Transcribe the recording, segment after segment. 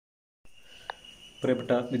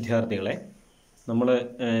പ്രിയപ്പെട്ട വിദ്യാർത്ഥികളെ, നമ്മൾ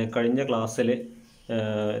കഴിഞ്ഞ ക്ലാസ്സിൽ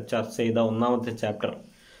ചർച്ച ചെയ്ത ഒന്നാമത്തെ ചാപ്റ്റർ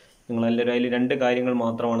നിങ്ങളെല്ലാവരും അതിൽ രണ്ട് കാര്യങ്ങൾ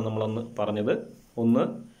മാത്രമാണ് നമ്മളന്ന് പറഞ്ഞത്. ഒന്ന്,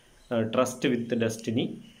 ട്രസ്റ്റ് വിത്ത് ഡെസ്റ്റിനി.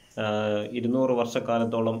 200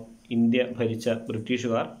 വർഷക്കാലത്തോളം ഇന്ത്യ ഭരിച്ച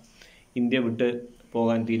ബ്രിട്ടീഷുകാർ ഇന്ത്യ വിട്ട്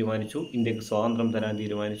പോകാൻ തീരുമാനിച്ചു, ഇന്ത്യക്ക് സ്വാതന്ത്ര്യം തരാൻ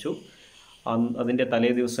തീരുമാനിച്ചു. അതിൻ്റെ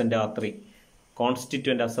തലേ ദിവസം രാത്രി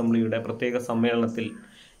കോൺസ്റ്റിറ്റ്യൂവൻ്റ് അസംബ്ലിയുടെ പ്രത്യേക സമ്മേളനത്തിൽ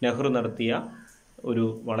നെഹ്റു നടത്തിയ ഒരു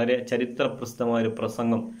വളരെ ചരിത്രപ്രസിദ്ധമായ ഒരു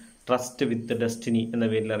പ്രസംഗം, ട്രസ്റ്റ് വിത്ത് ഡെസ്റ്റിനി എന്ന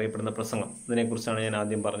പേരിൽ അറിയപ്പെടുന്ന പ്രസംഗം, ഇതിനെക്കുറിച്ചാണ് ഞാൻ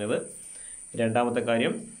ആദ്യം പറഞ്ഞത്. രണ്ടാമത്തെ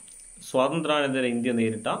കാര്യം, സ്വാതന്ത്ര്യാനന്തര ഇന്ത്യ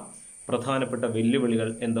നേരിട്ട പ്രധാനപ്പെട്ട വെല്ലുവിളികൾ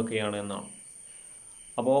എന്തൊക്കെയാണ് എന്നാണ്.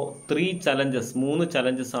 അപ്പോൾ 3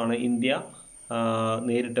 ചലഞ്ചസ് ആണ് ഇന്ത്യ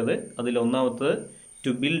നേരിട്ടത്. അതിൽ ഒന്നാമത്തത്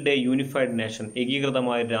to build A unified nation,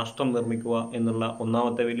 ഏകീകൃതമായ രാഷ്ട്രം നിർമ്മിക്കുക എന്നുള്ള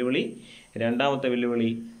ഒന്നാമത്തെ വെല്ലുവിളി. രണ്ടാമത്തെ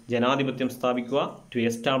വെല്ലുവിളി ജനാധിപത്യം സ്ഥാപിക്കുക, ടു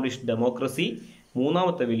എസ്റ്റാബ്ലിഷ് ഡെമോക്രസി.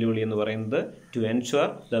 മൂന്നാമത്തെ വെല്ലുവിളി എന്ന് പറയുന്നത് to ensure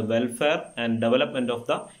the welfare and development of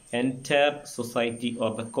the entire society or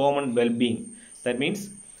the common wellbeing. That means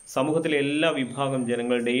സമൂഹത്തിലെ എല്ലാ വിഭാഗം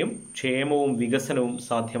ജനങ്ങളുടെയും ക്ഷേമവും വികസനവും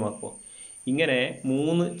സാധ്യമാക്കുക. ഇങ്ങനെ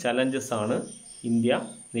 3 ചലഞ്ചസ് ആണ് ഇന്ത്യ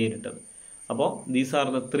നേരിട്ടത്. അപ്പോൾ these are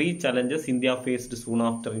the 3 challenges India faced soon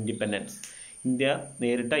after independence. India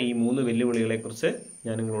നേരിട്ട ഈ 3 വെല്ലുവിളികളെക്കുറിച്ച്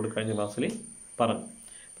ഞാൻ നിങ്ങളോട് കഴിഞ്ഞ ക്ലാസ്സിൽ പറഞ്ഞു.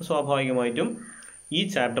 അപ്പോൾ സ്വാഭാവികമായിട്ടും ഈ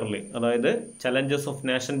ചാപ്റ്ററിൽ, അതായത് ചലഞ്ചസ് ഓഫ്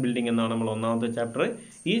നാഷൻ ബിൽഡിംഗ് എന്നാണ് നമ്മൾ ഒന്നാമത്തെ ചാപ്റ്റർ.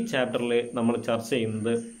 ഈ ചാപ്റ്ററിൽ നമ്മൾ ചർച്ച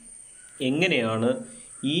ചെയ്യുന്നത് എങ്ങനെയാണ്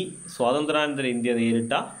ഈ സ്വാതന്ത്ര്യാനന്തര ഇന്ത്യ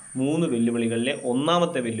നേരിട്ട 3 വെല്ലുവിളികളിലെ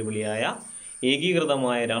ഒന്നാമത്തെ വെല്ലുവിളിയായ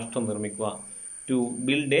ഏകീകൃതമായ രാഷ്ട്രം നിർമ്മിക്കുക, to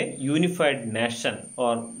build A unified nation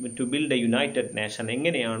or to build A United nation,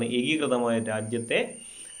 എങ്ങനെയാണ് ഏകീകൃതമായ രാജ്യത്തെ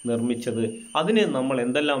നിർമ്മിച്ചത്, അതിന് നമ്മൾ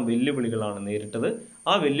എന്തെല്ലാം വെല്ലുവിളികളാണ് നേരിട്ടത്,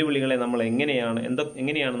 ആ വെല്ലുവിളികളെ നമ്മൾ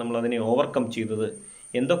എങ്ങനെയാണ് നമ്മൾ അതിനെ ഓവർകം ചെയ്തത്,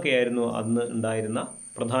 എന്തൊക്കെയായിരുന്നു അന്ന് ഉണ്ടായിരുന്ന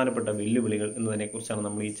പ്രധാനപ്പെട്ട വെല്ലുവിളികൾ എന്നതിനെക്കുറിച്ചാണ്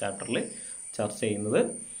നമ്മൾ ഈ ചാപ്റ്ററിൽ ചർച്ച ചെയ്യുന്നത്.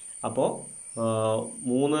 അപ്പോൾ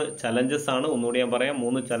 3 ചലഞ്ചസ് ആണ്. ഒന്നുകൂടി ഞാൻ പറയാം,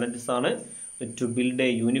 3 ചലഞ്ചസ് ആണ്. To build A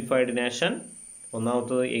unified nation,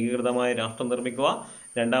 ഒന്നാമത്തത് ഏകീകൃതമായ രാഷ്ട്രം നിർമ്മിക്കുക.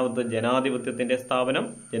 രണ്ടാമത്തത് ജനാധിപത്യത്തിൻ്റെ സ്ഥാപനം,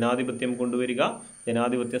 ജനാധിപത്യം കൊണ്ടുവരിക,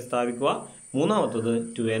 ജനാധിപത്യം സ്ഥാപിക്കുക. മൂന്നാമത്തത്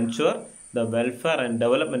to ensure the welfare and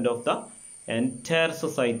development of the entire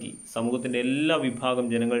society, സമൂഹത്തിൻ്റെ എല്ലാ വിഭാഗം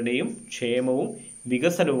ജനങ്ങളുടെയും ക്ഷേമവും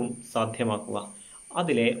വികസനവും സാധ്യമാക്കുക.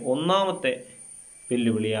 അതിലെ ഒന്നാമത്തെ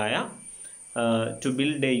വെല്ലുവിളിയായ to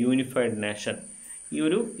build A unified nation, ഈ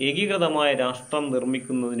ഒരു ഏകീകൃതമായ രാഷ്ട്രം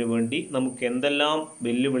നിർമ്മിക്കുന്നതിന് വേണ്ടി നമുക്ക് എന്തെല്ലാം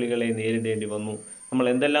വെല്ലുവിളികളെ നേരിടേണ്ടി വന്നു, നമ്മൾ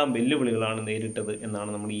എന്തെല്ലാം വെല്ലുവിളികളാണ് നേരിട്ടത് എന്നാണ്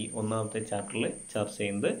നമ്മൾ ഈ ഒന്നാമത്തെ ചാപ്റ്ററിൽ ചർച്ച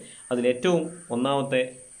ചെയ്യുന്നത്. അതിലേറ്റവും ഒന്നാമത്തെ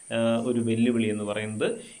ഒരു വെല്ലുവിളി എന്ന് പറയുന്നത്,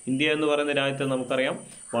 ഇന്ത്യ എന്ന് പറയുന്ന രാജ്യത്ത് നമുക്കറിയാം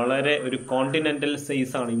വളരെ ഒരു കോണ്ടിനെൻ്റൽ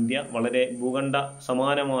സൈസാണ് ഇന്ത്യ, വളരെ ഭൂഖണ്ഡ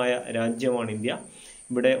സമാനമായ രാജ്യമാണ് ഇന്ത്യ.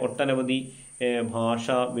 ഇവിടെ ഒട്ടനവധി ഭാഷ,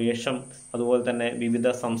 വേഷം, അതുപോലെ തന്നെ വിവിധ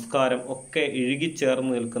സംസ്കാരം ഒക്കെ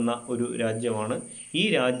ഇഴുകിച്ചേർന്ന് നിൽക്കുന്ന ഒരു രാജ്യമാണ്. ഈ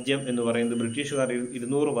രാജ്യം എന്ന് പറയുന്നത് ബ്രിട്ടീഷുകാർ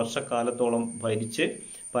 200 വർഷക്കാലത്തോളം ഭരിച്ച്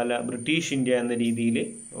പല ബ്രിട്ടീഷ് ഇന്ത്യ എന്ന രീതിയിൽ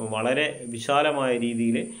വളരെ വിശാലമായ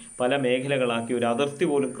രീതിയിൽ പല മേഖലകളാക്കി ഒരു അതിർത്തി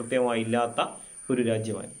പോലും കൃത്യമായി ഇല്ലാത്ത ഒരു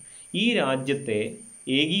രാജ്യമായി. ഈ രാജ്യത്തെ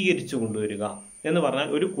ഏകീകരിച്ചു കൊണ്ടുവരിക എന്ന് പറഞ്ഞാൽ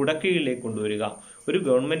ഒരു കുടക്കീഴിലേക്ക് കൊണ്ടുവരിക, ഒരു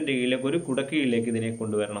ഗവൺമെൻറ് കീഴിലേക്ക്, ഒരു കുടക്കീഴിലേക്ക് ഇതിനെ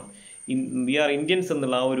കൊണ്ടുവരണം. വി ആർ ഇന്ത്യൻസ്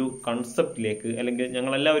എന്നുള്ള ആ ഒരു കൺസെപ്റ്റിലേക്ക്, അല്ലെങ്കിൽ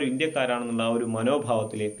ഞങ്ങളെല്ലാവരും ഇന്ത്യക്കാരാണെന്നുള്ള ആ ഒരു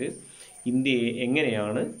മനോഭാവത്തിലേക്ക് ഇന്ത്യയെ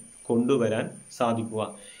എങ്ങനെയാണ് കൊണ്ടുവരാൻ സാധിക്കുക,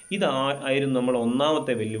 ഇതായിരുന്നു നമ്മൾ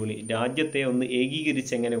ഒന്നാമത്തെ വെല്ലുവിളി. രാജ്യത്തെ ഒന്ന്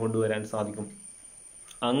ഏകീകരിച്ച് എങ്ങനെ കൊണ്ടുവരാൻ സാധിക്കും,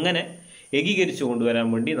 അങ്ങനെ ഏകീകരിച്ചു കൊണ്ടുവരാൻ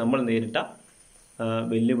വേണ്ടി നമ്മൾ നേരിട്ട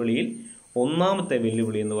വെല്ലുവിളിയിൽ ഒന്നാമത്തെ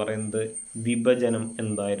വെല്ലുവിളി എന്ന് പറയുന്നത് വിഭജനം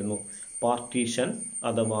എന്തായിരുന്നു. പാർട്ടീഷൻ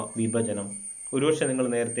അഥവാ വിഭജനം. ഒരുപക്ഷെ നിങ്ങൾ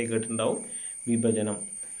നേരത്തെ കേട്ടിട്ടുണ്ടാവും വിഭജനം.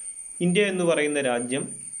 ഇന്ത്യ എന്ന് പറയുന്ന രാജ്യം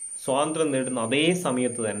സ്വാതന്ത്ര്യം നേടുന്ന അതേ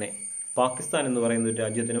സമയത്ത് തന്നെ പാകിസ്ഥാൻ എന്ന് പറയുന്ന ഒരു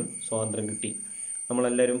രാജ്യത്തിനും സ്വാതന്ത്ര്യം കിട്ടി.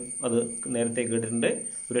 നമ്മളെല്ലാവരും അത് നേരത്തെ കേട്ടിട്ടുണ്ട്.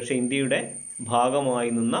 ഒരുപക്ഷെ ഇന്ത്യയുടെ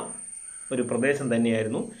ഭാഗമായി നിന്ന ഒരു പ്രദേശം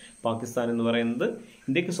തന്നെയായിരുന്നു പാകിസ്ഥാൻ എന്ന് പറയുന്നത്.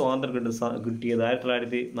 ഇന്ത്യക്ക് സ്വാതന്ത്ര്യം കിട്ടിയത്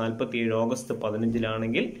 1947 ഓഗസ്റ്റ്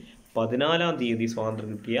 15 14-ാം തീയതി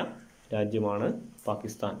സ്വാതന്ത്ര്യം കിട്ടിയ രാജ്യമാണ്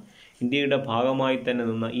പാകിസ്ഥാൻ. ഇന്ത്യയുടെ ഭാഗമായി തന്നെ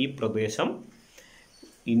നിന്ന ഈ പ്രദേശം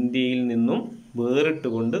ഇന്ത്യയിൽ നിന്നും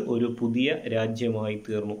വേറിട്ടുകൊണ്ട് ഒരു പുതിയ രാജ്യമായി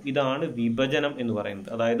തീർന്നു. ഇതാണ് വിഭജനം എന്ന് പറയുന്നത്.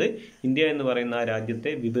 അതായത് ഇന്ത്യ എന്ന് പറയുന്ന ആ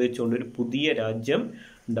രാജ്യത്തെ വിഭജിച്ചുകൊണ്ട് ഒരു പുതിയ രാജ്യം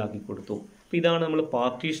ഉണ്ടാക്കിക്കൊടുത്തു. അപ്പോൾ ഇതാണ് നമ്മൾ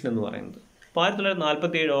പാർട്ടീഷൻ എന്ന് പറയുന്നത്.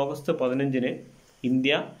 1947 ഓഗസ്റ്റ് 15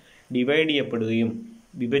 ഇന്ത്യ ഡിവൈഡ് ചെയ്യപ്പെടുകയും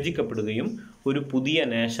വിഭജിക്കപ്പെടുകയും ഒരു പുതിയ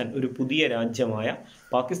നേഷൻ, ഒരു പുതിയ രാജ്യമായ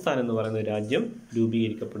പാകിസ്ഥാൻ എന്ന് പറയുന്ന രാജ്യം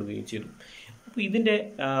രൂപീകരിക്കപ്പെടുകയും ചെയ്തു. അപ്പോൾ ഇതിൻ്റെ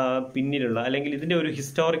പിന്നിലുള്ള, അല്ലെങ്കിൽ ഇതിൻ്റെ ഒരു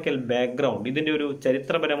ഹിസ്റ്റോറിക്കൽ ബാക്ക്ഗ്രൗണ്ട്, ഇതിൻ്റെ ഒരു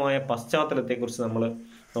ചരിത്രപരമായ പശ്ചാത്തലത്തെക്കുറിച്ച് നമ്മൾ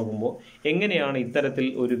നോക്കുമ്പോൾ എങ്ങനെയാണ് ഇത്തരത്തിൽ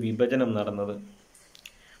ഒരു വിഭജനം നടന്നത്.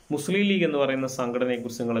 മുസ്ലിം ലീഗ് എന്ന് പറയുന്ന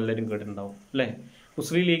സംഘടനയെക്കുറിച്ച് നിങ്ങളെല്ലാവരും കേട്ടിട്ടുണ്ടാവും അല്ലേ?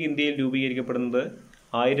 മുസ്ലിം ലീഗ് ഇന്ത്യയിൽ രൂപീകരിക്കപ്പെടുന്നത്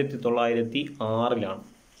 1906-ലാണ്.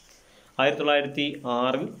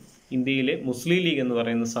 1906 ഇന്ത്യയിലെ മുസ്ലിം ലീഗ് എന്ന്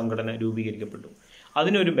പറയുന്ന സംഘടന രൂപീകരിക്കപ്പെട്ടു.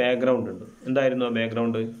 അതിനൊരു ബാക്ക്ഗ്രൗണ്ട് ഉണ്ട്. എന്തായിരുന്നു ആ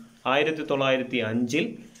ബാക്ക്ഗ്രൗണ്ട്? 1905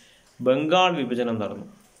 ബംഗാൾ വിഭജനം നടന്നു.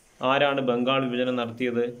 ആരാണ് ബംഗാൾ വിഭജനം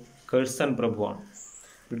നടത്തിയത്? കഴ്സൺ പ്രഭുവാണ്.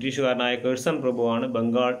 ബ്രിട്ടീഷുകാരനായ കഴ്സൺ പ്രഭുവാണ്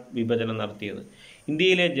ബംഗാൾ വിഭജനം നടത്തിയത്.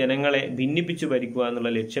 ഇന്ത്യയിലെ ജനങ്ങളെ ഭിന്നിപ്പിച്ചു ഭരിക്കുക എന്നുള്ള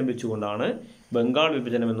ലക്ഷ്യം വെച്ചുകൊണ്ടാണ് ബംഗാൾ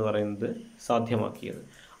വിഭജനം എന്ന് പറയുന്നത് സാധ്യമാക്കിയത്.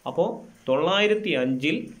 അപ്പോൾ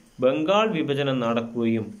 1905 ബംഗാൾ വിഭജനം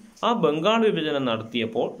നടക്കുകയും ആ ബംഗാൾ വിഭജനം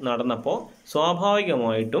നടന്നപ്പോൾ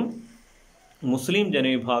സ്വാഭാവികമായിട്ടും മുസ്ലിം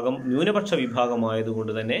ജനവിഭാഗം ന്യൂനപക്ഷ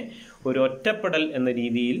വിഭാഗമായതുകൊണ്ട് തന്നെ ഒരു ഒറ്റപ്പെടൽ എന്ന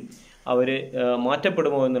രീതിയിൽ അവർ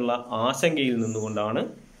മാറ്റപ്പെടുമോ എന്നുള്ള ആശങ്കയിൽ നിന്നുകൊണ്ടാണ്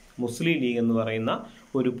മുസ്ലിം ലീഗ് എന്ന് പറയുന്ന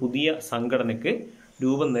ഒരു പുതിയ സംഘടനയ്ക്ക്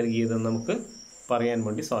രൂപം നൽകിയതെന്ന് നമുക്ക് പറയാൻ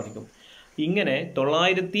വേണ്ടി സാധിക്കും. ഇങ്ങനെ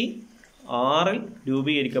 1906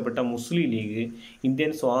 രൂപീകരിക്കപ്പെട്ട മുസ്ലിം ലീഗ്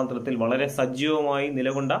ഇന്ത്യൻ സ്വാതന്ത്ര്യത്തിൽ വളരെ സജീവമായി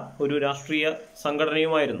നിലകൊണ്ട ഒരു രാഷ്ട്രീയ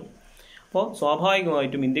സംഘടനയുമായിരുന്നു. അപ്പോൾ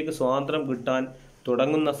സ്വാഭാവികമായിട്ടും ഇന്ത്യക്ക് സ്വാതന്ത്ര്യം കിട്ടാൻ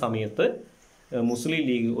തുടങ്ങുന്ന സമയത്ത് മുസ്ലിം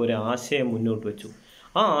ലീഗ് ഒരു ആശയം മുന്നോട്ട് വെച്ചു.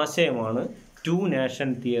 ആ ആശയമാണ് ടു നാഷൻ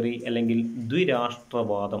തിയറി അല്ലെങ്കിൽ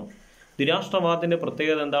ദ്വിരാഷ്ട്രവാദം. ദ്വിരാഷ്ട്രവാദത്തിൻ്റെ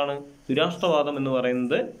പ്രത്യേകത എന്താണ്? ദ്വിരാഷ്ട്രവാദം എന്ന്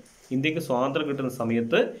പറയുന്നത് ഇന്ത്യക്ക് സ്വാതന്ത്ര്യം കിട്ടുന്ന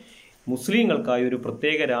സമയത്ത് മുസ്ലിങ്ങൾക്കായി ഒരു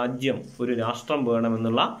പ്രത്യേക രാജ്യം, ഒരു രാഷ്ട്രം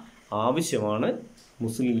വേണമെന്നുള്ള ആവശ്യമാണ്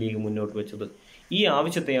മുസ്ലിം ലീഗ് മുന്നോട്ട് വെച്ചത്. ഈ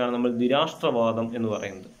ആവശ്യത്തെയാണ് നമ്മൾ ദ്വിരാഷ്ട്രവാദം എന്ന്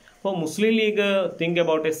പറയുന്നത്. അപ്പോൾ മുസ്ലിം league think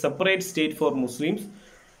about A separate state four Muslims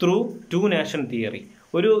through to nation theory.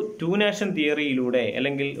 ഒരു ടു നാഷൻ തിയറിയിലൂടെ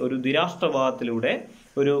അല്ലെങ്കിൽ ഒരു ദ്വിരാഷ്ട്രവാദത്തിലൂടെ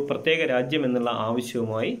ഒരു പ്രത്യേക രാജ്യം എന്നുള്ള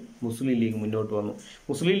ആവശ്യവുമായി മുസ്ലിം ലീഗ് മുന്നോട്ട് വന്നു.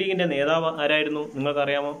 മുസ്ലിം ലീഗിൻ്റെ നേതാവ് ആരായിരുന്നു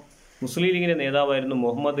നിങ്ങൾക്കറിയാമോ? മുസ്ലിം ലീഗിൻ്റെ നേതാവായിരുന്നു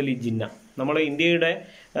മുഹമ്മദ് അലി ജിന്ന. നമ്മൾ ഇന്ത്യയുടെ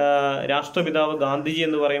രാഷ്ട്രപിതാവ് ഗാന്ധിജി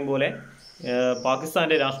എന്ന് പറയും പോലെ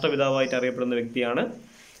പാകിസ്ഥാൻ്റെ രാഷ്ട്രപിതാവായിട്ട് അറിയപ്പെടുന്ന വ്യക്തിയാണ്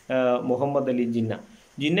മുഹമ്മദ് അലി ജിന്ന.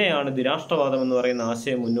 ജിന്നയാണ് ദ്വിരാഷ്ട്രവാദം എന്ന് പറയുന്ന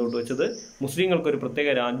ആശയം മുന്നോട്ട് വെച്ചത്. മുസ്ലിങ്ങൾക്കൊരു പ്രത്യേക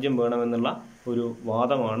രാജ്യം വേണമെന്നുള്ള ഒരു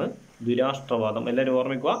വാദമാണ് ദ്വിരാഷ്ട്രവാദം. എല്ലാവരും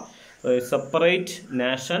ഓർമ്മിക്കുക, separate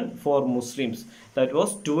nation four Muslims. That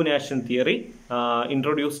was to nation theory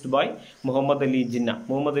introduced by Muhammad Ali Jinnah.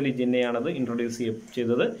 Muhammad Ali ജിന്നയാണത് introduce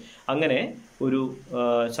ചെയ്തത്. അങ്ങനെ ഒരു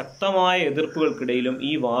ശക്തമായ എതിർപ്പുകൾക്കിടയിലും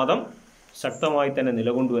ഈ വാദം ശക്തമായി തന്നെ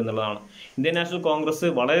നിലകൊണ്ടു എന്നുള്ളതാണ്. ഇന്ത്യൻ നാഷണൽ കോൺഗ്രസ്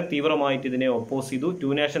വളരെ തീവ്രമായിട്ട് ഇതിനെ ഒപ്പോസ് ചെയ്തു, ടു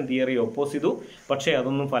നാഷൻ തിയറി ഒപ്പോസ് ചെയ്തു. പക്ഷേ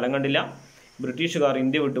അതൊന്നും ഫലം കണ്ടില്ല. ബ്രിട്ടീഷുകാർ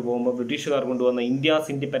ഇന്ത്യ വിട്ടു പോകുമ്പോൾ ബ്രിട്ടീഷുകാർ കൊണ്ടുവന്ന ഇന്ത്യാസ്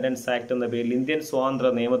ഇൻഡിപെൻഡൻസ് ആക്ട് എന്ന പേരിൽ ഇന്ത്യൻ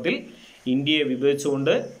സ്വാതന്ത്ര്യ നിയമത്തിൽ ഇന്ത്യയെ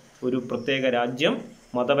വിഭജിച്ചുകൊണ്ട് ഒരു പ്രത്യേക രാജ്യം,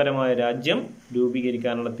 മതപരമായ രാജ്യം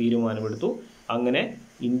രൂപീകരിക്കാനുള്ള തീരുമാനമെടുത്തു. അങ്ങനെ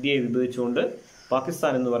ഇന്ത്യയെ വിഭജിച്ചുകൊണ്ട്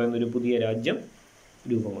പാകിസ്ഥാൻ എന്ന് പറയുന്ന ഒരു പുതിയ രാജ്യം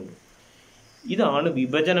രൂപം കൊണ്ടു. ഇതാണ്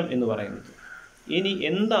വിഭജനം എന്ന് പറയുന്നത്. ഇനി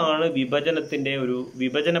എന്താണ് വിഭജനത്തിൻ്റെ ഒരു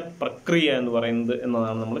വിഭജന പ്രക്രിയ എന്ന് പറയുന്നത്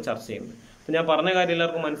എന്നതാണ് നമ്മൾ ചർച്ച ചെയ്യുന്നത്. അപ്പം ഞാൻ പറഞ്ഞ കാര്യം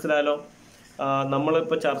എല്ലാവർക്കും മനസ്സിലായല്ലോ.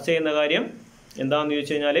 നമ്മളിപ്പോൾ ചർച്ച ചെയ്യുന്ന കാര്യം എന്താണെന്ന്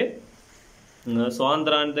ചോദിച്ചു കഴിഞ്ഞാൽ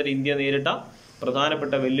സ്വാതന്ത്ര്യാനന്തര ഇന്ത്യ നേരിട്ട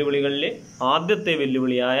പ്രധാനപ്പെട്ട വെല്ലുവിളികളിൽ ആദ്യത്തെ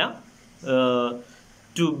വെല്ലുവിളിയായ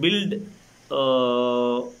to build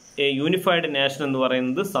A unified nation എന്ന്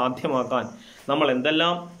പറയുന്നത് സാധ്യമാക്കാൻ നമ്മൾ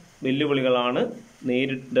എന്തെല്ലാം വെല്ലുവിളികളാണ്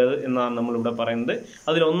നേരിട്ടത് എന്നാണ് നമ്മളിവിടെ പറയുന്നത്.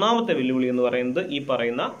 അതിലൊന്നാമത്തെ വെല്ലുവിളി എന്ന് പറയുന്നത് ഈ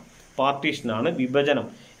പറയുന്ന പാർട്ടീഷനാണ്, വിഭജനം.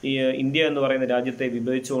 ഈ ഇന്ത്യ എന്ന് പറയുന്ന രാജ്യത്തെ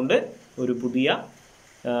വിഭജിച്ചുകൊണ്ട് ഒരു പുതിയ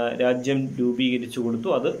രാജ്യം രൂപീകരിച്ചു കൊടുത്തു.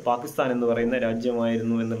 അത് പാകിസ്ഥാൻ എന്ന് പറയുന്ന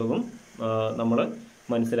രാജ്യമായിരുന്നു എന്നുള്ളതും നമ്മൾ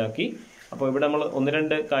മനസ്സിലാക്കി. അപ്പോൾ ഇവിടെ നമ്മൾ ഒന്ന്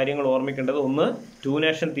രണ്ട് കാര്യങ്ങൾ ഓർമ്മിക്കേണ്ടത്, ഒന്ന്, ടു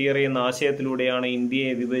നാഷൻ തിയറി എന്ന ആശയത്തിലൂടെയാണ്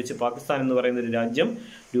ഇന്ത്യയെ വിഭജിച്ച് പാകിസ്ഥാൻ എന്ന് പറയുന്ന ഒരു രാജ്യം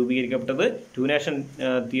രൂപീകരിക്കപ്പെട്ടത്. ടു നാഷൻ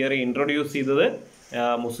തിയറി ഇൻട്രൊഡ്യൂസ് ചെയ്തത്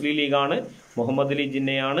മുസ്ലിം ലീഗാണ്, മുഹമ്മദ് അലി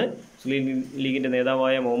ജിന്നയാണ്. മുസ്ലിം ലീഗിൻ്റെ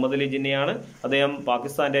നേതാവായ മുഹമ്മദ് അലി ജിന്നയാണ്. അദ്ദേഹം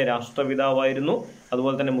പാകിസ്ഥാൻ്റെ രാഷ്ട്രപിതാവായിരുന്നു.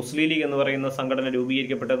 അതുപോലെ തന്നെ മുസ്ലിം ലീഗ് എന്ന് പറയുന്ന സംഘടന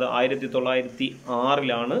രൂപീകരിക്കപ്പെട്ടത്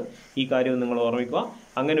 1906 ഈ കാര്യം നിങ്ങൾ ഓർമ്മിക്കുക.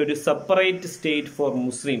 അങ്ങനെ ഒരു സെപ്പറേറ്റ് സ്റ്റേറ്റ് ഫോർ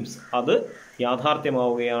മുസ്ലിംസ് അത്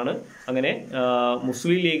യാഥാർത്ഥ്യമാവുകയാണ്. അങ്ങനെ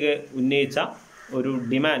മുസ്ലിം ലീഗ് ഉന്നയിച്ച ഒരു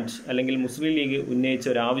ഡിമാൻഡ് അല്ലെങ്കിൽ മുസ്ലിം ലീഗ് ഉന്നയിച്ച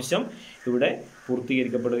ഒരു ആവശ്യം ഇവിടെ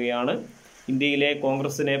പൂർത്തീകരിക്കപ്പെടുകയാണ്. ഇന്ത്യയിലെ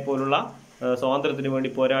കോൺഗ്രസിനെ പോലുള്ള സ്വാതന്ത്ര്യത്തിന് വേണ്ടി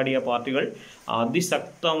പോരാടിയ പാർട്ടികൾ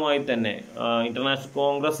അതിശക്തമായി തന്നെ international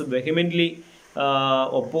Congress വെഹിമെന്റ്ലി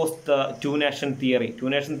oppose the two nation theory. To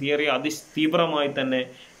nation theory അതിതീവ്രമായി തന്നെ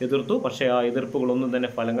എതിർത്തു. പക്ഷേ ആ എതിർപ്പുകളൊന്നും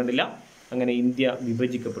തന്നെ ഫലം കണ്ടില്ല. അങ്ങനെ ഇന്ത്യ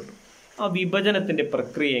വിഭജിക്കപ്പെട്ടു. ആ വിഭജനത്തിൻ്റെ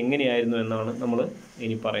പ്രക്രിയ എങ്ങനെയായിരുന്നു എന്നാണ് നമ്മൾ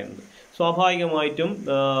ഇനി പറയുന്നത്. സ്വാഭാവികമായിട്ടും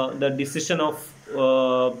the decision of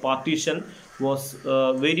partition was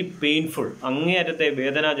very painful. അങ്ങേയറ്റത്തെ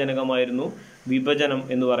വേദനാജനകമായിരുന്നു വിഭജനം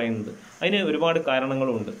എന്ന് പറയുന്നത്. അതിന് ഒരുപാട്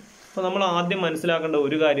കാരണങ്ങളുണ്ട്. അപ്പോൾ നമ്മൾ ആദ്യം മനസ്സിലാക്കേണ്ട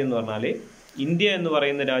ഒരു കാര്യം എന്ന് പറഞ്ഞാൽ, ഇന്ത്യ എന്ന്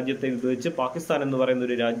പറയുന്ന രാജ്യത്തെ വിഭജിച്ച് പാകിസ്ഥാൻ എന്ന് പറയുന്ന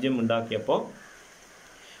ഒരു രാജ്യം ഉണ്ടാക്കിയപ്പോൾ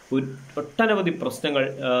ഒട്ടനവധി പ്രശ്നങ്ങൾ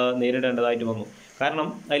നേരിടേണ്ടതായിട്ട് വന്നു. കാരണം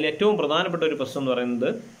അതിൽ ഏറ്റവും പ്രധാനപ്പെട്ട ഒരു പ്രശ്നം എന്ന് പറയുന്നത്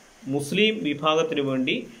മുസ്ലിം വിഭാഗത്തിന്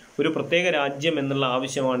വേണ്ടി ഒരു പ്രത്യേക രാജ്യം എന്നുള്ള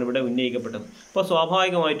ആവശ്യമാണ് ഇവിടെ ഉന്നയിക്കപ്പെട്ടത്. അപ്പോൾ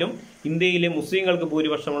സ്വാഭാവികമായിട്ടും ഇന്ത്യയിലെ മുസ്ലിങ്ങൾക്ക്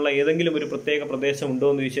ഭൂരിപക്ഷമുള്ള ഏതെങ്കിലും ഒരു പ്രത്യേക പ്രദേശം ഉണ്ടോ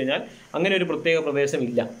എന്ന് ചോദിച്ചു കഴിഞ്ഞാൽ അങ്ങനെ ഒരു പ്രത്യേക പ്രദേശം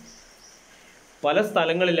ഇല്ല. പല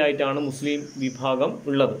സ്ഥലങ്ങളിലായിട്ടാണ് മുസ്ലിം വിഭാഗം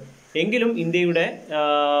ഉള്ളത്. എങ്കിലും ഇന്ത്യയുടെ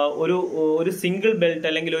ഒരു സിംഗിൾ ബെൽറ്റ്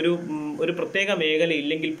അല്ലെങ്കിൽ ഒരു പ്രത്യേക മേഖല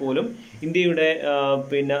ഇല്ലെങ്കിൽ പോലും ഇന്ത്യയുടെ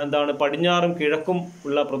പടിഞ്ഞാറും കിഴക്കും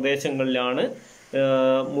ഉള്ള പ്രദേശങ്ങളിലാണ്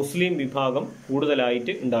മുസ്ലിം വിഭാഗം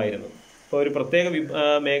കൂടുതലായിട്ട് ഉണ്ടായിരുന്നത്. ഇപ്പോൾ ഒരു പ്രത്യേക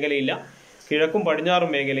മേഖലയില്ല, കിഴക്കും പടിഞ്ഞാറും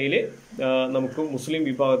മേഖലയിൽ നമുക്ക് മുസ്ലിം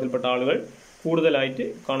വിഭാഗത്തിൽപ്പെട്ട ആളുകൾ കൂടുതലായിട്ട്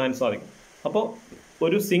കാണാൻ സാധിക്കും. അപ്പോൾ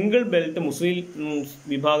ഒരു സിംഗിൾ ബെൽറ്റ് മുസ്ലിം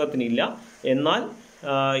വിഭാഗത്തിനില്ല. എന്നാൽ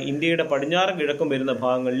ഇന്ത്യയുടെ പടിഞ്ഞാറും കിഴക്കും വരുന്ന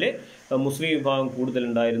ഭാഗങ്ങളിൽ മുസ്ലിം വിഭാഗം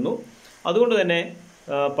കൂടുതലുണ്ടായിരുന്നു. അതുകൊണ്ട് തന്നെ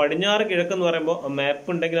പടിഞ്ഞാറ് കിഴക്കെന്ന് പറയുമ്പോൾ മാപ്പ്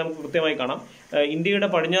ഉണ്ടെങ്കിൽ നമുക്ക് കൃത്യമായി കാണാം. ഇന്ത്യയുടെ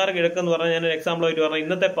പടിഞ്ഞാറ് കിഴക്കെന്ന് പറഞ്ഞാൽ ഞാനൊരു എക്സാമ്പിളായിട്ട് പറഞ്ഞാൽ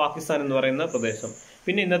ഇന്നത്തെ പാകിസ്ഥാൻ എന്ന് പറയുന്ന പ്രദേശം,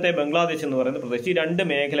 പിന്നെ ഇന്നത്തെ ബംഗ്ലാദേശ് എന്ന് പറയുന്ന പ്രദേശം, ഈ രണ്ട്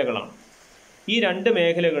മേഖലകളാണ്. ഈ രണ്ട്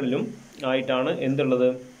മേഖലകളിലും ആയിട്ടാണ് എന്തുള്ളത്,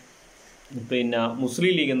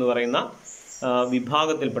 മുസ്ലിം ലീഗ് എന്ന് പറയുന്ന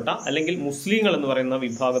വിഭാഗത്തിൽപ്പെട്ട അല്ലെങ്കിൽ മുസ്ലിങ്ങൾ എന്ന് പറയുന്ന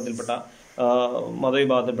വിഭാഗത്തിൽപ്പെട്ട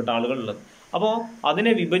മതവിഭാഗത്തിൽപ്പെട്ട ആളുകളുള്ളത്. അപ്പോൾ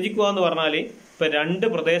അതിനെ വിഭജിക്കുക എന്ന് പറഞ്ഞാൽ ഇപ്പം രണ്ട്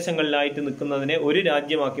പ്രദേശങ്ങളിലായിട്ട് നിൽക്കുന്നതിനെ ഒരു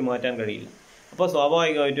രാജ്യമാക്കി മാറ്റാൻ കഴിയില്ല. അപ്പോൾ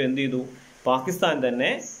സ്വാഭാവികമായിട്ടും എന്ത് ചെയ്തു, പാകിസ്ഥാൻ തന്നെ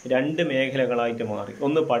രണ്ട് മേഖലകളായിട്ട് മാറി.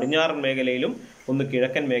 ഒന്ന് പടിഞ്ഞാറൻ മേഖലയിലും ഒന്ന്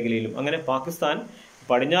കിഴക്കൻ മേഖലയിലും. അങ്ങനെ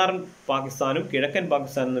പടിഞ്ഞാറൻ പാകിസ്ഥാനും കിഴക്കൻ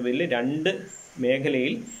പാകിസ്ഥാൻ എന്ന പേരിൽ രണ്ട്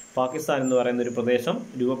മേഖലയിൽ പാകിസ്ഥാൻ എന്ന് പറയുന്ന ഒരു പ്രദേശം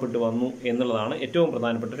രൂപപ്പെട്ടു വന്നു എന്നുള്ളതാണ് ഏറ്റവും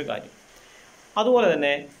പ്രധാനപ്പെട്ട ഒരു കാര്യം. അതുപോലെ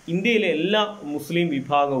തന്നെ ഇന്ത്യയിലെ എല്ലാ മുസ്ലിം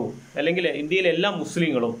വിഭാഗവും അല്ലെങ്കിൽ ഇന്ത്യയിലെ എല്ലാ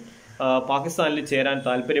മുസ്ലിങ്ങളും പാകിസ്ഥാനിൽ ചേരാൻ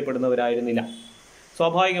താല്പര്യപ്പെടുന്നവരായിരുന്നില്ല.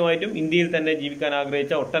 സ്വാഭാവികമായിട്ടും ഇന്ത്യയിൽ തന്നെ ജീവിക്കാൻ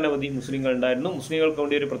ആഗ്രഹിച്ച ഒട്ടനവധി മുസ്ലിങ്ങൾ ഉണ്ടായിരുന്നു. മുസ്ലിങ്ങൾക്ക്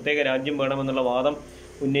വേണ്ടി ഒരു പ്രത്യേക രാജ്യം വേണമെന്നുള്ള വാദം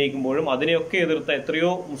ഉന്നയിക്കുമ്പോഴും അതിനെയൊക്കെ എതിർത്ത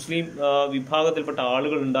എത്രയോ മുസ്ലിം വിഭാഗത്തിൽപ്പെട്ട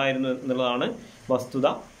ആളുകൾ ഉണ്ടായിരുന്നു എന്നുള്ളതാണ് വസ്തുത.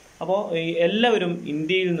 അപ്പോൾ എല്ലാവരും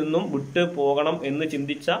ഇന്ത്യയിൽ നിന്നും വിട്ടു പോകണം എന്ന്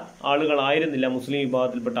ചിന്തിച്ച ആളുകളായിരുന്നില്ല മുസ്ലിം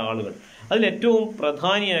വിഭാഗത്തിൽപ്പെട്ട ആളുകൾ. അതിലേറ്റവും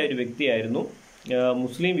പ്രധാനിയായ ഒരു വ്യക്തിയായിരുന്നു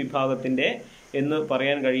മുസ്ലിം വിഭാഗത്തിൻ്റെ എന്ന്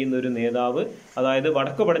പറയാൻ കഴിയുന്ന ഒരു നേതാവ്, അതായത്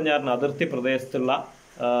വടക്കു പടിഞ്ഞാറൻ അതിർത്തി പ്രദേശത്തുള്ള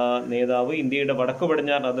നേതാവ്, ഇന്ത്യയുടെ വടക്കു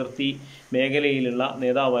പടിഞ്ഞാറൻ അതിർത്തി മേഖലയിലുള്ള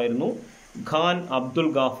നേതാവായിരുന്നു ഖാൻ അബ്ദുൽ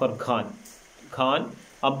ഗാഫർ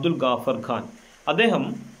ഖാൻ. അദ്ദേഹം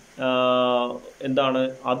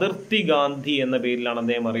അതിർത്തി ഗാന്ധി എന്ന പേരിലാണ്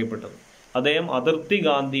അദ്ദേഹം അറിയപ്പെട്ടത്.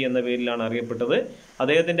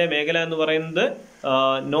 അദ്ദേഹത്തിൻ്റെ മേഖല എന്ന് പറയുന്നത്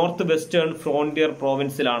നോർത്ത് വെസ്റ്റേൺ ഫ്രോണ്ടിയർ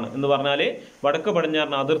പ്രോവിൻസിലാണ്. എന്ന് പറഞ്ഞാൽ വടക്ക്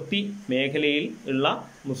പടിഞ്ഞാറൻ അതിർത്തി മേഖലയിൽ ഉള്ള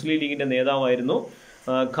മുസ്ലിം ലീഗിൻ്റെ നേതാവായിരുന്നു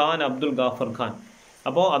ഖാൻ അബ്ദുൽ ഗാഫർ ഖാൻ.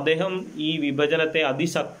 അപ്പോൾ അദ്ദേഹം ഈ വിഭജനത്തെ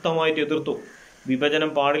അതിശക്തമായിട്ട് എതിർത്തു. വിഭജനം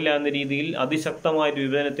പാടില്ല എന്ന രീതിയിൽ അതിശക്തമായിട്ട്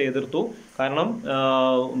വിഭജനത്തെ എതിർത്തു. കാരണം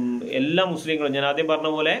എല്ലാ മുസ്ലിങ്ങളും, ഞാൻ ആദ്യം പറഞ്ഞ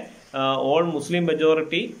പോലെ ഓൾ മുസ്ലിം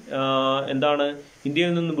മെജോറിറ്റി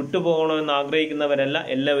ഇന്ത്യയിൽ നിന്ന് വിട്ടുപോകണമെന്ന് ആഗ്രഹിക്കുന്നവരല്ല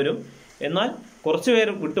എല്ലാവരും. എന്നാൽ കുറച്ചു പേർ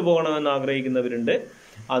വിട്ടുപോകണമെന്ന് ആഗ്രഹിക്കുന്നവരുണ്ട്.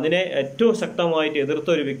 അതിനെ ഏറ്റവും ശക്തമായിട്ട് എതിർത്ത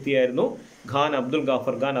ഒരു വ്യക്തിയായിരുന്നു ഖാൻ അബ്ദുൽ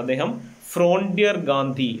ഗാഫർ ഖാൻ. അദ്ദേഹം ഫ്രോണ്ടിയർ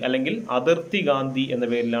ഗാന്ധി അല്ലെങ്കിൽ അതിർത്തി ഗാന്ധി എന്ന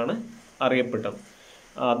പേരിലാണ് അറിയപ്പെട്ടത്.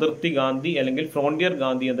 അതിർത്തി ഗാന്ധി അല്ലെങ്കിൽ ഫ്രോണ്ടിയർ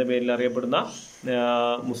ഗാന്ധി എന്ന പേരിൽ അറിയപ്പെടുന്ന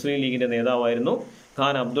മുസ്ലിം ലീഗിൻ്റെ നേതാവായിരുന്നു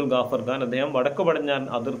ഖാൻ അബ്ദുൽ ഗാഫർ ഖാൻ. അദ്ദേഹം വടക്കു പടിഞ്ഞാറൻ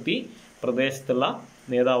അതിർത്തി പ്രദേശത്തുള്ള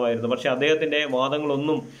നേതാവായിരുന്നു. പക്ഷെ അദ്ദേഹത്തിൻ്റെ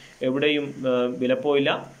വാദങ്ങളൊന്നും എവിടെയും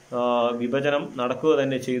വിലപ്പോയില്ല. വിഭജനം നടക്കുക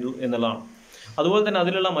തന്നെ ചെയ്തു എന്നുള്ളതാണ്. അതുപോലെ തന്നെ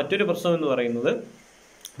അതിലുള്ള മറ്റൊരു പ്രശ്നം എന്ന് പറയുന്നത്,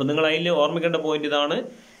 അപ്പം നിങ്ങൾ അതിൽ ഓർമ്മിക്കേണ്ട പോയിന്റ് ഇതാണ്,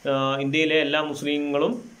 ഇന്ത്യയിലെ എല്ലാ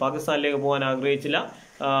മുസ്ലിങ്ങളും പാകിസ്ഥാനിലേക്ക് പോകാൻ ആഗ്രഹിച്ചില്ല.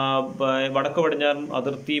 വടക്കു പടിഞ്ഞാറൻ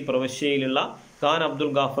അതിർത്തി പ്രവിശ്യയിലുള്ള ഖാൻ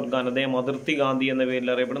അബ്ദുൽ ഗാഫർ ഖാൻ, അദ്ദേഹം അതിർത്തി ഗാന്ധി എന്ന പേരിൽ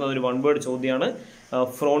അറിയപ്പെടുന്ന ഒരു വൺ വേർഡ് ചോദ്യമാണ്.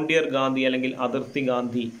 ഫ്രോണ്ടിയർ ഗാന്ധി അല്ലെങ്കിൽ അതിർത്തി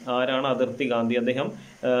ഗാന്ധി. ആരാണ് അതിർത്തി ഗാന്ധി? അദ്ദേഹം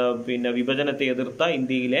വിഭജനത്തെ എതിർത്ത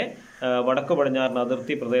ഇന്ത്യയിലെ വടക്കു പടിഞ്ഞാറൻ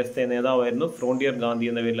അതിർത്തി പ്രദേശത്തെ നേതാവായിരുന്നു ഫ്രോണ്ടിയർ ഗാന്ധി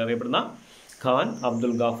എന്ന പേരിൽ അറിയപ്പെടുന്ന ഖാൻ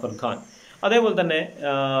അബ്ദുൽ ഗാഫർ ഖാൻ. അതേപോലെ തന്നെ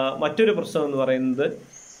മറ്റൊരു പ്രശ്നം എന്ന് പറയുന്നത്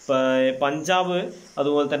പഞ്ചാബ്,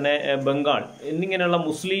 അതുപോലെ തന്നെ ബംഗാൾ എന്നിങ്ങനെയുള്ള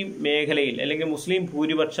മുസ്ലിം മേഖലയിൽ അല്ലെങ്കിൽ മുസ്ലിം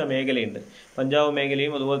ഭൂരിപക്ഷ മേഖലയുണ്ട്. പഞ്ചാബ്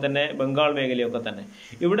മേഖലയും അതുപോലെ തന്നെ ബംഗാൾ മേഖലയും ഒക്കെ തന്നെ.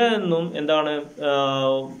 ഇവിടെ നിന്നും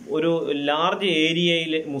ഒരു ലാർജ്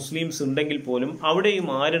ഏരിയയിൽ മുസ്ലിംസ് ഉണ്ടെങ്കിൽ പോലും അവിടെയും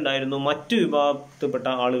ആരുണ്ടായിരുന്നു? മറ്റു വിഭാഗത്തിൽപ്പെട്ട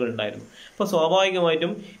ആളുകൾ ഉണ്ടായിരുന്നു. അപ്പോൾ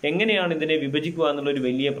സ്വാഭാവികമായിട്ടും എങ്ങനെയാണ് ഇതിനെ വിഭജിക്കുക എന്നുള്ളൊരു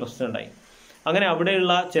വലിയ പ്രശ്നം ഉണ്ടായി. അങ്ങനെ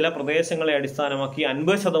അവിടെയുള്ള ചില പ്രദേശങ്ങളെ അടിസ്ഥാനമാക്കി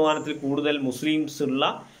 50% കൂടുതൽ മുസ്ലിംസ് ഉള്ള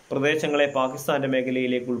പ്രദേശങ്ങളെ പാകിസ്ഥാൻ്റെ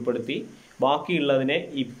മേഖലയിലേക്ക് ഉൾപ്പെടുത്തി, ബാക്കിയുള്ളതിനെ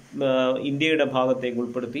ഇന്ത്യയുടെ ഭാഗത്തേക്ക്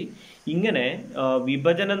ഉൾപ്പെടുത്തി. ഇങ്ങനെ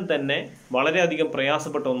വിഭജനം തന്നെ വളരെയധികം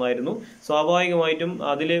പ്രയാസപ്പെട്ട ഒന്നായിരുന്നു. സ്വാഭാവികമായിട്ടും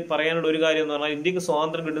അതിൽ പറയാനുള്ള ഒരു കാര്യം എന്ന് പറഞ്ഞാൽ, ഇന്ത്യക്ക്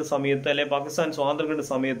സ്വാതന്ത്ര്യം കിട്ടുന്ന സമയത്ത് അല്ലെങ്കിൽ പാകിസ്ഥാൻ സ്വാതന്ത്ര്യം കിട്ടുന്ന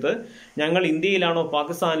സമയത്ത് ഞങ്ങൾ ഇന്ത്യയിലാണോ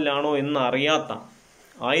പാകിസ്ഥാനിലാണോ എന്നറിയാത്ത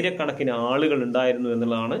ആയിരക്കണക്കിന് ആളുകൾ ഉണ്ടായിരുന്നു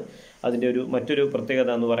എന്നുള്ളതാണ് അതിൻ്റെ മറ്റൊരു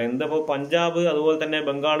പ്രത്യേകത എന്ന് പറയുന്നത്. അപ്പോൾ പഞ്ചാബ് അതുപോലെ തന്നെ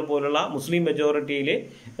ബംഗാൾ പോലുള്ള മുസ്ലിം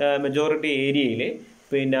മെജോറിറ്റി ഏരിയയിൽ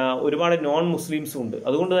പിന്നെ ഒരുപാട് നോൺ മുസ്ലിംസും ഉണ്ട്.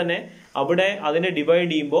 അതുകൊണ്ട് തന്നെ അവിടെ അതിനെ ഡിവൈഡ്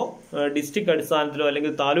ചെയ്യുമ്പോൾ ഡിസ്ട്രിക്ട് അടിസ്ഥാനത്തിലോ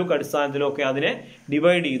അല്ലെങ്കിൽ താലൂക്ക് അടിസ്ഥാനത്തിലോ ഒക്കെ അതിനെ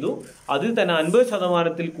ഡിവൈഡ് ചെയ്തു. അതിൽ തന്നെ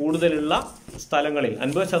 50% കൂടുതലുള്ള സ്ഥലങ്ങളിൽ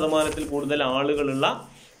 50% കൂടുതൽ ആളുകളുള്ള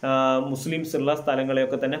മുസ്ലിംസ് ഉള്ള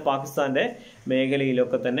സ്ഥലങ്ങളെയൊക്കെ തന്നെ പാകിസ്ഥാന്റെ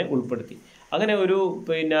മേഖലയിലൊക്കെ തന്നെ ഉൾപ്പെടുത്തി. അങ്ങനെ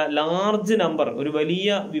പിന്നെ ലാർജ് നമ്പർ, ഒരു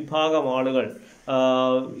വലിയ വിഭാഗം ആളുകൾ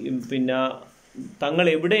പിന്നെ തങ്ങൾ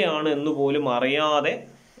എവിടെയാണ് എന്ന് പോലും അറിയാതെ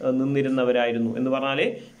നിന്നിരുന്നവരായിരുന്നു. എന്ന് പറഞ്ഞാൽ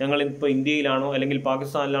ഞങ്ങളിപ്പോൾ ഇന്ത്യയിലാണോ അല്ലെങ്കിൽ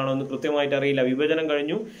പാകിസ്ഥാനിലാണോ എന്ന് കൃത്യമായിട്ട് അറിയില്ല. വിഭജനം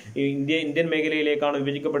കഴിഞ്ഞു, ഇന്ത്യൻ മേഖലയിലേക്കാണോ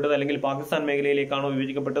വിഭജിക്കപ്പെട്ടത് അല്ലെങ്കിൽ പാകിസ്ഥാൻ മേഖലയിലേക്കാണോ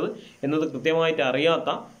വിഭജിക്കപ്പെട്ടത് എന്നത് കൃത്യമായിട്ട് അറിയാത്ത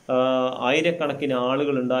ആയിരക്കണക്കിന്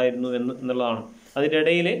ആളുകൾ ഉണ്ടായിരുന്നു എന്നുള്ളതാണ്. അതിൻ്റെ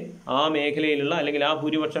ഇടയിൽ ആ മേഖലയിലുള്ള അല്ലെങ്കിൽ ആ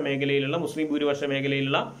ഭൂരിപക്ഷ മേഖലയിലുള്ള മുസ്ലിം ഭൂരിപക്ഷ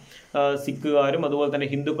മേഖലയിലുള്ള സിഖുകാരും അതുപോലെ തന്നെ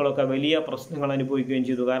ഹിന്ദുക്കളൊക്കെ വലിയ പ്രശ്നങ്ങൾ അനുഭവിക്കുകയും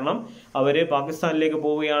ചെയ്തു. കാരണം അവർ പാകിസ്ഥാനിലേക്ക്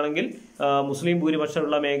പോവുകയാണെങ്കിൽ മുസ്ലിം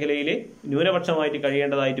ഭൂരിപക്ഷമുള്ള മേഖലയിൽ ന്യൂനപക്ഷമായിട്ട്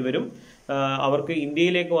കഴിയേണ്ടതായിട്ട് വരും. അവർക്ക്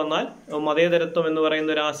ഇന്ത്യയിലേക്ക് വന്നാൽ മതേതരത്വം എന്ന് പറയുന്ന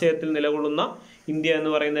ഒരു ആശയത്തിൽ നിലകൊള്ളുന്ന ഇന്ത്യ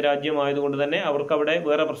എന്ന് പറയുന്ന രാജ്യമായതുകൊണ്ട് തന്നെ അവർക്ക് അവിടെ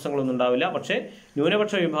വേറെ പ്രശ്നങ്ങളൊന്നും ഉണ്ടാവില്ല. പക്ഷേ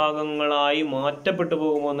ന്യൂനപക്ഷ വിഭാഗങ്ങളായി മാറ്റപ്പെട്ടു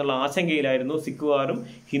പോകുമോ എന്നുള്ള ആശങ്കയിലായിരുന്നു സിഖുകാരും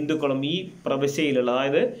ഹിന്ദുക്കളും ഈ പ്രവിശ്യയിലുള്ള,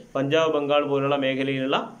 അതായത് പഞ്ചാബ് ബംഗാൾ പോലുള്ള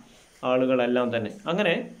മേഖലയിലുള്ള ആളുകളെല്ലാം തന്നെ.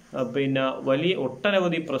 അങ്ങനെ പിന്നെ വലിയ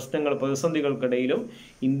ഒട്ടനവധി പ്രശ്നങ്ങൾ പ്രതിസന്ധികൾക്കിടയിലും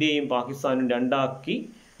ഇന്ത്യയും പാകിസ്ഥാനും രണ്ടാക്കി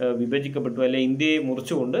വിഭജിക്കപ്പെട്ടു, അല്ലെ ഇന്ത്യയെ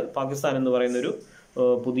മുറിച്ചുകൊണ്ട് പാകിസ്ഥാൻ എന്ന് പറയുന്നൊരു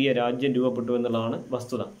പുതിയ രാജ്യം രൂപപ്പെട്ടു എന്നുള്ളതാണ്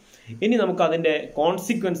വസ്തുത. ഇനി നമുക്ക് അതിൻ്റെ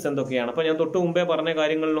കോൺസിക്വൻസ് എന്തൊക്കെയാണ്. അപ്പോൾ ഞാൻ തൊട്ട് മുമ്പേ പറഞ്ഞ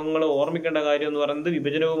കാര്യങ്ങളിൽ നിങ്ങൾ ഓർമ്മിക്കേണ്ട കാര്യം എന്ന് പറയുന്നത്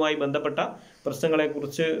വിഭജനവുമായി ബന്ധപ്പെട്ട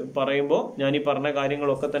പ്രശ്നങ്ങളെക്കുറിച്ച് പറയുമ്പോൾ ഞാൻ ഈ പറഞ്ഞ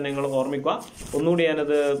കാര്യങ്ങളൊക്കെ തന്നെ നിങ്ങൾ ഓർമ്മിക്കുക. ഒന്നുകൂടി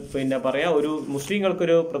ഞാനത് പിന്നെ പറയാം.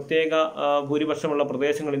 മുസ്ലിങ്ങൾക്കൊരു പ്രത്യേക ഭൂരിപക്ഷമുള്ള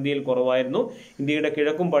പ്രദേശങ്ങൾ ഇന്ത്യയിൽ കുറവായിരുന്നു. ഇന്ത്യയുടെ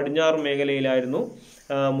കിഴക്കും പടിഞ്ഞാറും മേഖലയിലായിരുന്നു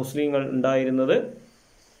മുസ്ലിങ്ങൾ ഉണ്ടായിരുന്നത്.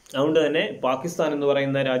 അതുകൊണ്ട് തന്നെ പാകിസ്ഥാൻ എന്ന്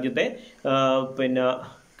പറയുന്ന രാജ്യത്തെ പിന്നെ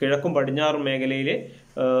കിഴക്കും പടിഞ്ഞാറും മേഖലയിൽ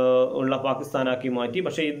ഉള്ള പാകിസ്ഥാനാക്കി മാറ്റി.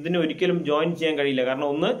 പക്ഷേ ഇതിന് ഒരിക്കലും ജോയിൻ ചെയ്യാൻ കഴിയില്ല. കാരണം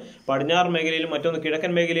ഒന്ന് പടിഞ്ഞാറ് മേഖലയിലും മറ്റൊന്ന്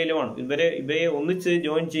കിഴക്കൻ മേഖലയിലുമാണ്. ഇവയെ ഒന്നിച്ച്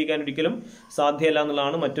ജോയിൻ ചെയ്യാൻ ഒരിക്കലും സാധ്യമല്ല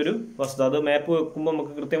എന്നുള്ളതാണ് മറ്റൊരു വസ്തുത. അത് മാപ്പ് വെക്കുമ്പോൾ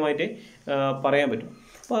നമുക്ക് കൃത്യമായിട്ട് പറയാൻ പറ്റും.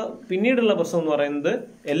 അപ്പോൾ പിന്നീടുള്ള പ്രശ്നം എന്ന് പറയുന്നത്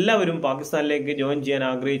എല്ലാവരും പാകിസ്ഥാനിലേക്ക് ജോയിൻ ചെയ്യാൻ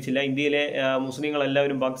ആഗ്രഹിച്ചില്ല. ഇന്ത്യയിലെ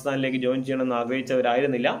മുസ്ലിങ്ങളെല്ലാവരും പാകിസ്ഥാനിലേക്ക് ജോയിൻ ചെയ്യണമെന്ന്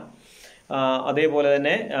ആഗ്രഹിച്ചവരായിരുന്നില്ല. അതേപോലെ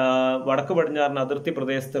തന്നെ വടക്ക് പടിഞ്ഞാറിന് അതിർത്തി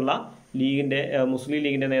പ്രദേശത്തുള്ള മുസ്ലിം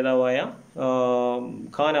ലീഗിന്റെ നേതാവായ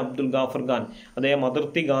ഖാൻ അബ്ദുൽ ഗാഫർ ഖാൻ, അദ്ദേഹം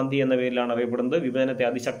അതിർത്തി ഗാന്ധി എന്ന പേരിലാണ് അറിയപ്പെടുന്നത്. വിഭജനത്തെ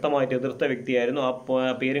അതിശക്തമായിട്ട് എതിർത്ത വ്യക്തിയായിരുന്നു.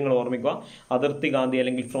 ആ പേരുകൾ ഓർമ്മിക്കുക. അതിർത്തി ഗാന്ധി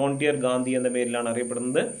അല്ലെങ്കിൽ ഫ്രോണ്ടിയർ ഗാന്ധി എന്ന പേരിലാണ്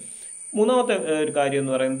അറിയപ്പെടുന്നത്. മൂന്നാമത്തെ ഒരു കാര്യം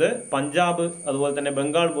എന്ന് പറയുന്നത് പഞ്ചാബ് അതുപോലെ തന്നെ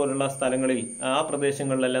ബംഗാൾ പോലുള്ള സ്ഥലങ്ങളിൽ ആ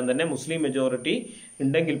പ്രദേശങ്ങളിലെല്ലാം തന്നെ മുസ്ലിം മെജോറിറ്റി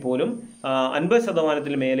ഉണ്ടെങ്കിൽ പോലും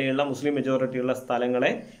 50% മേലെയുള്ള മുസ്ലിം മെജോറിറ്റിയുള്ള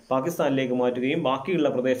സ്ഥലങ്ങളെ പാകിസ്ഥാനിലേക്ക് മാറ്റുകയും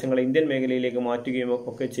ബാക്കിയുള്ള പ്രദേശങ്ങളെ ഇന്ത്യൻ മേഖലയിലേക്ക് മാറ്റുകയും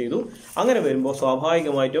ഒക്കെ ചെയ്തു. അങ്ങനെ വരുമ്പോൾ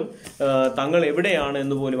സ്വാഭാവികമായിട്ടും തങ്ങൾ എവിടെയാണ്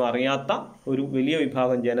എന്ന് പോലും അറിയാത്ത ഒരു വലിയ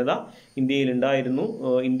വിഭാഗം ജനത ഇന്ത്യയിൽ ഉണ്ടായിരുന്നു.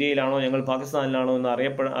 ഇന്ത്യയിലാണോ ഞങ്ങൾ പാകിസ്ഥാനിലാണോ എന്ന്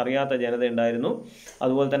അറിയാത്ത ജനത ഉണ്ടായിരുന്നു.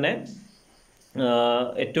 അതുപോലെ തന്നെ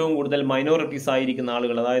ഏറ്റവും കൂടുതൽ മൈനോറിറ്റീസ് ആയിരിക്കുന്ന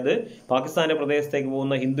ആളുകൾ, അതായത് പാകിസ്ഥാന്റെ പ്രദേശത്തേക്ക്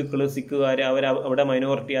പോകുന്ന ഹിന്ദുക്കൾ, സിഖുകാർ, അവിടെ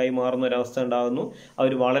മൈനോറിറ്റി ആയി മാറുന്ന ഒരവസ്ഥ ഉണ്ടാകുന്നു.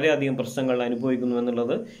 അവർ വളരെയധികം പ്രശ്നങ്ങൾ അനുഭവിക്കുന്നു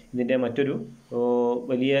എന്നുള്ളത് ഇതിൻ്റെ മറ്റൊരു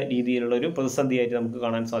വലിയ രീതിയിലുള്ള ഒരു പ്രതിസന്ധിയായിട്ട് നമുക്ക്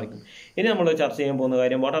കാണാൻ സാധിക്കും. ഇനി നമ്മൾ ചർച്ച ചെയ്യാൻ പോകുന്ന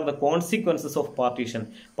കാര്യം what are the consequences of partition.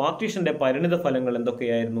 പാർട്ടീഷന്റെ പരിണിത ഫലങ്ങൾ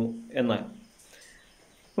എന്തൊക്കെയായിരുന്നു എന്നാൽ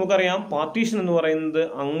നമുക്കറിയാം. പാർട്ടീഷൻ എന്ന് പറയുന്നത്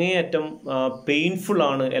അങ്ങേയറ്റം പെയിൻഫുൾ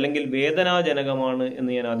ആണ് അല്ലെങ്കിൽ വേദനാജനകമാണ്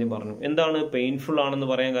എന്ന് ഞാൻ ആദ്യം പറഞ്ഞു. എന്താണ് പെയിൻഫുൾ ആണെന്ന്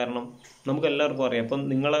പറയാൻ കാരണം നമുക്ക് എല്ലാവർക്കും അറിയാം. അപ്പം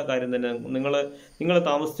നിങ്ങളെ കാര്യം തന്നെ, നിങ്ങൾ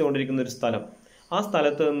താമസിച്ചുകൊണ്ടിരിക്കുന്ന ഒരു സ്ഥലം, ആ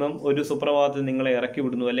സ്ഥലത്ത് നിന്നും ഒരു സുപ്രഭാതത്തിൽ നിങ്ങളെ ഇറക്കി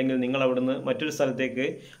വിടുന്നു, അല്ലെങ്കിൽ നിങ്ങൾ അവിടുന്ന് മറ്റൊരു സ്ഥലത്തേക്ക്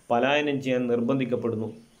പലായനം ചെയ്യാൻ നിർബന്ധിക്കപ്പെടുന്നു.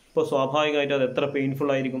 ഇപ്പോൾ സ്വാഭാവികമായിട്ടും അത് എത്ര പെയിൻഫുൾ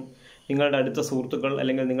ആയിരിക്കും. നിങ്ങളുടെ അടുത്ത സുഹൃത്തുക്കൾ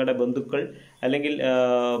അല്ലെങ്കിൽ നിങ്ങളുടെ ബന്ധുക്കൾ അല്ലെങ്കിൽ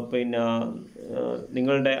പിന്നെ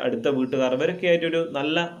നിങ്ങളുടെ അടുത്ത വീട്ടുകാർ, ഇവരൊക്കെ ആയിട്ടൊരു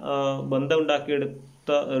നല്ല ബന്ധം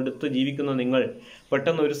എടുത്ത് ജീവിക്കുന്ന നിങ്ങൾ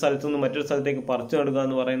പെട്ടെന്ന് ഒരു സ്ഥലത്തു നിന്ന് മറ്റൊരു സ്ഥലത്തേക്ക് പറിച്ചു നടുക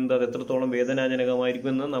എന്ന് പറയുന്നത് അത് എത്രത്തോളം വേദനാജനകമായിരിക്കും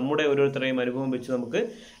എന്ന് നമ്മുടെ ഓരോരുത്തരെയും അനുഭവം വെച്ച് നമുക്ക്,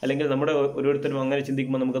 അല്ലെങ്കിൽ നമ്മുടെ ഓരോരുത്തരും അങ്ങനെ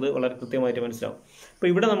ചിന്തിക്കുമ്പോൾ നമുക്കത് വളരെ കൃത്യമായിട്ട് മനസ്സിലാവും. അപ്പോൾ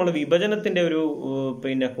ഇവിടെ നമ്മൾ വിഭജനത്തിൻ്റെ ഒരു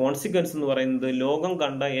പിന്നെ കോൺസിക്വൻസ് എന്ന് പറയുന്നത് ലോകം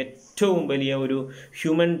കണ്ട ഏറ്റവും വലിയ ഒരു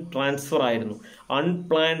ഹ്യൂമൻ ട്രാൻസ്ഫർ ആയിരുന്നു.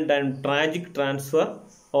 Unplanned and tragic transfer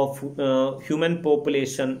of human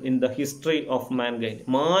population in the history of mankind.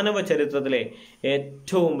 മാനവ ചരിത്രത്തിലെ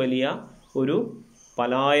ഏറ്റവും വലിയ ഒരു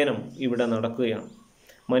പലായനം ഇവിടെ നടക്കുകയാണ്.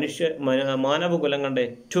 മാനവകുലം കണ്ട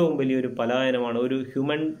ഏറ്റവും വലിയൊരു പലായനമാണ്, ഒരു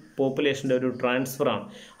ഹ്യൂമൻ പോപ്പുലേഷൻ്റെ ഒരു ട്രാൻസ്ഫറാണ്.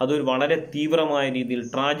 അതൊരു വളരെ തീവ്രമായ രീതിയിൽ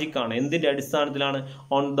ട്രാജിക്കാണ്. എന്തിൻ്റെ അടിസ്ഥാനത്തിലാണ്?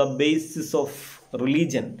 On the basis of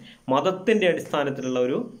religion, മതത്തിൻ്റെ അടിസ്ഥാനത്തിലുള്ള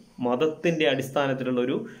ഒരു മതത്തിൻ്റെ അടിസ്ഥാനത്തിലുള്ള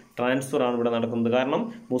ഒരു ട്രാൻസ്ഫർ ആണ് ഇവിടെ നടക്കുന്നത്. കാരണം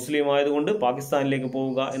മുസ്ലിം ആയതുകൊണ്ട് പാകിസ്ഥാനിലേക്ക്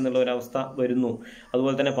പോവുക എന്നുള്ള ഒരവസ്ഥ വരുന്നു.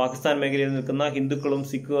 അതുപോലെ തന്നെ പാകിസ്ഥാൻ മേഖലയിൽ നിൽക്കുന്ന ഹിന്ദുക്കളും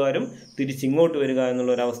സിഖുകാരും തിരിച്ചിങ്ങോട്ട് വരിക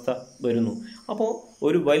എന്നുള്ള ഒരവസ്ഥ വരുന്നു. അപ്പോൾ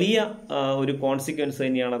ഒരു വലിയ ഒരു കോൺസിക്വൻസ്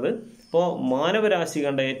തന്നെയാണത്. അപ്പോൾ മാനവരാശി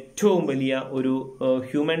കണ്ട ഏറ്റവും വലിയ ഒരു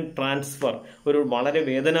ഹ്യൂമൻ ട്രാൻസ്ഫർ, ഒരു വളരെ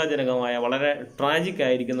വേദനാജനകമായ വളരെ ട്രാജിക്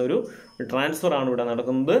ആയിരിക്കുന്ന ഒരു ട്രാൻസ്ഫർ ആണ് ഇവിടെ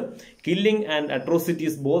നടക്കുന്നത്. Killing and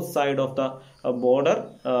atrocities both side of the border.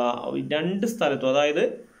 രണ്ട് സ്ഥലത്തും, അതായത്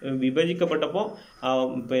വിഭജിക്കപ്പെട്ടപ്പോൾ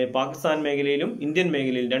പാകിസ്ഥാൻ മേഖലയിലും ഇന്ത്യൻ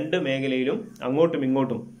മേഖലയിലും രണ്ട് മേഖലയിലും അങ്ങോട്ടും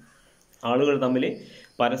ഇങ്ങോട്ടും ആളുകൾ തമ്മിൽ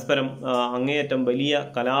പരസ്പരം അങ്ങേയറ്റം വലിയ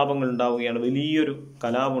കലാപങ്ങൾ ഉണ്ടാവുകയാണ്, വലിയൊരു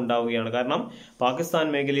കലാപം ഉണ്ടാവുകയാണ്. കാരണം പാകിസ്ഥാൻ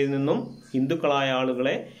മേഖലയിൽ നിന്നും ഹിന്ദുക്കളായ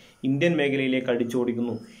ആളുകളെ ഇന്ത്യൻ മേഖലയിലേക്ക്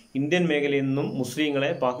അടിച്ചോടിക്കുന്നു, ഇന്ത്യൻ മേഖലയിൽ നിന്നും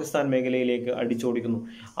മുസ്ലിങ്ങളെ പാകിസ്ഥാൻ മേഖലയിലേക്ക് അടിച്ചോടിക്കുന്നു.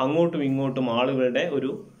 അങ്ങോട്ടും ഇങ്ങോട്ടും ആളുകളുടെ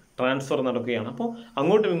ഒരു ട്രാൻസ്ഫർ നടക്കുകയാണ്. അപ്പോൾ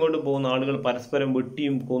അങ്ങോട്ടും ഇങ്ങോട്ടും പോകുന്ന ആളുകൾ പരസ്പരം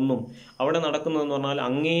വെട്ടിയും കൊന്നും അവിടെ നടക്കുന്നതെന്ന് പറഞ്ഞാൽ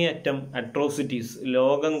അങ്ങേയറ്റം അട്രോസിറ്റീസ്,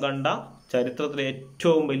 ലോകം കണ്ട ചരിത്രത്തിലെ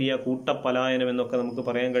ഏറ്റവും വലിയ കൂട്ടപ്പലായനം എന്നൊക്കെ നമുക്ക്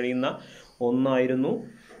പറയാൻ കഴിയുന്ന ഒന്നായിരുന്നു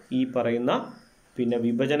ഈ പറയുന്ന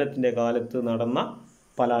വിഭജനത്തിൻ്റെ കാലത്ത് നടന്ന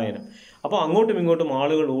പലായനം. അപ്പോൾ അങ്ങോട്ടും ഇങ്ങോട്ടും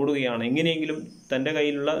ആളുകൾ ഓടുകയാണ്. എങ്ങനെയെങ്കിലും തൻ്റെ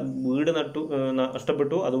കയ്യിലുള്ള വീട്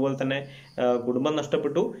നഷ്ടപ്പെട്ടു, അതുപോലെ തന്നെ കുടുംബം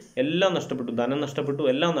നഷ്ടപ്പെട്ടു, എല്ലാം നഷ്ടപ്പെട്ടു, ധനം നഷ്ടപ്പെട്ടു,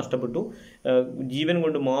 എല്ലാം നഷ്ടപ്പെട്ടു. ജീവൻ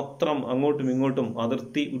കൊണ്ട് മാത്രം അങ്ങോട്ടും ഇങ്ങോട്ടും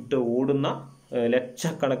അതിർത്തി വിട്ട് ഓടുന്ന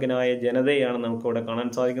ലക്ഷക്കണക്കിനായ ജനതയാണ് നമുക്കവിടെ കാണാൻ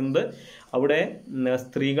സാധിക്കുന്നത്. അവിടെ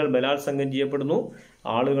സ്ത്രീകൾ ബലാത്സംഗം ചെയ്യപ്പെടുന്നു,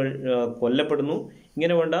 ആളുകൾ കൊല്ലപ്പെടുന്നു.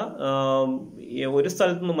 ഇങ്ങനെ വേണ്ട ഒരു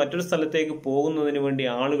സ്ഥലത്തു നിന്ന് മറ്റൊരു സ്ഥലത്തേക്ക് പോകുന്നതിന് വേണ്ടി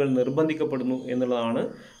ആളുകൾ നിർബന്ധിക്കപ്പെടുന്നു എന്നുള്ളതാണ്.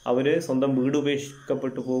 അവർ സ്വന്തം വീട്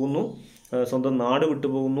ഉപേക്ഷിക്കപ്പെട്ടു പോകുന്നു, സ്വന്തം നാട്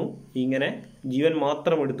വിട്ടുപോകുന്നു. ഇങ്ങനെ ജീവൻ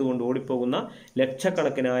മാത്രം എടുത്തുകൊണ്ട് ഓടിപ്പോകുന്ന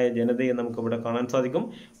ലക്ഷക്കണക്കിനായ ജനതയെ നമുക്കിവിടെ കാണാൻ സാധിക്കും.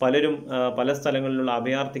 പലരും പല സ്ഥലങ്ങളിലുള്ള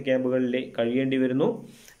അഭയാർത്ഥി ക്യാമ്പുകളിൽ കഴിയേണ്ടി വരുന്നു.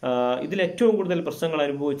 ഇതിൽ ഏറ്റവും കൂടുതൽ പ്രശ്നങ്ങൾ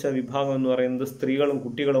അനുഭവിച്ച വിഭാഗം എന്ന് പറയുന്നത് സ്ത്രീകളും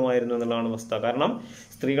കുട്ടികളുമായിരുന്നു എന്നുള്ളതാണ് അവസ്ഥ. കാരണം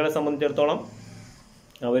സ്ത്രീകളെ സംബന്ധിച്ചിടത്തോളം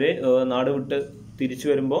അവർ നാട് വിട്ട് തിരിച്ചു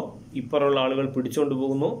വരുമ്പോൾ ഇപ്പുറമുള്ള ആളുകൾ പിടിച്ചുകൊണ്ട്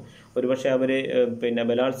പോകുന്നു. ഒരുപക്ഷെ അവർ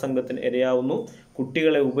ബലാത്സംഗത്തിന് ഇരയാവുന്നു.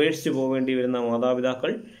 കുട്ടികളെ ഉപേക്ഷിച്ച് പോകേണ്ടി വരുന്ന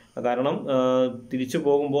മാതാപിതാക്കൾ, കാരണം തിരിച്ചു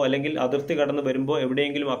പോകുമ്പോൾ അല്ലെങ്കിൽ അതിർത്തി കടന്ന് വരുമ്പോൾ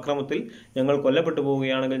എവിടെയെങ്കിലും അക്രമത്തിൽ ഞങ്ങൾ കൊല്ലപ്പെട്ടു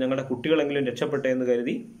പോവുകയാണെങ്കിൽ ഞങ്ങളുടെ കുട്ടികളെങ്കിലും രക്ഷപ്പെട്ടെ എന്ന്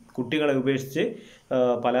കരുതി കുട്ടികളെ ഉപേക്ഷിച്ച്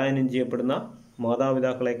പലായനം ചെയ്യപ്പെടുന്ന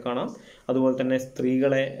മാതാപിതാക്കളെ കാണാം. അതുപോലെ തന്നെ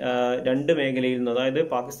സ്ത്രീകളെ രണ്ട് മേഖലയിൽ നിന്ന്, അതായത്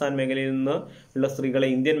പാകിസ്ഥാൻ മേഖലയിൽ നിന്ന് ഉള്ള സ്ത്രീകളെ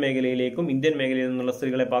ഇന്ത്യൻ മേഖലയിലേക്കും ഇന്ത്യൻ മേഖലയിൽ നിന്നുള്ള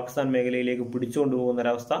സ്ത്രീകളെ പാകിസ്ഥാൻ മേഖലയിലേക്കും പിടിച്ചുകൊണ്ടു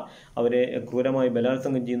പോകുന്നൊരവസ്ഥ, അവരെ ക്രൂരമായി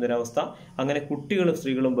ബലാത്സംഗം ചെയ്യുന്നൊരവസ്ഥ. അങ്ങനെ കുട്ടികളും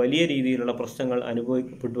സ്ത്രീകളും വലിയ രീതിയിലുള്ള പ്രശ്നങ്ങൾ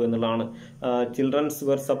അനുഭവിക്കപ്പെട്ടു എന്നുള്ളതാണ്. Children's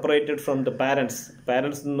were separated from the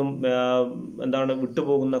parents നിന്നും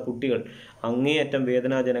വിട്ടുപോകുന്ന കുട്ടികൾ, അങ്ങേയറ്റം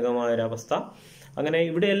വേദനാജനകമായ ഒരവസ്ഥ. അങ്ങനെ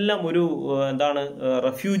ഇവിടെയെല്ലാം ഒരു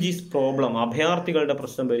റെഫ്യൂജീസ് പ്രോബ്ലം, അഭയാർത്ഥികളുടെ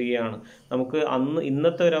പ്രശ്നം വരികയാണ്. നമുക്ക്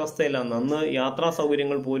ഇന്നത്തെ ഒരവസ്ഥയല്ല, അന്ന് യാത്രാ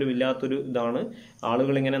സൗകര്യങ്ങൾ പോലും ഇല്ലാത്തൊരു ഇതാണ്.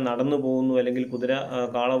 ആളുകൾ ഇങ്ങനെ നടന്നു പോകുന്നു, അല്ലെങ്കിൽ കുതിര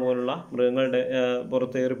കാള പോലുള്ള മൃഗങ്ങളുടെ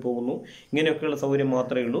പുറത്തേറി പോകുന്നു. ഇങ്ങനെയൊക്കെയുള്ള സൗകര്യം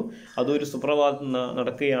മാത്രമേ ഉള്ളൂ. അതൊരു സുപ്രഭാതം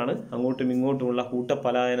നടക്കുകയാണ്, അങ്ങോട്ടും ഇങ്ങോട്ടുമുള്ള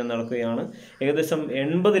കൂട്ടപ്പലായനം നടക്കുകയാണ്. ഏകദേശം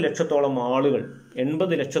 80 ലക്ഷത്തോളം ആളുകൾ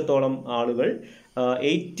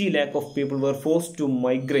 80 lakh of people were forced to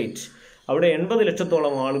migrate. അവിടെ 80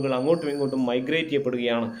 ലക്ഷത്തോളം ആളുകൾ അങ്ങോട്ടും ഇങ്ങോട്ടും മൈഗ്രേറ്റ്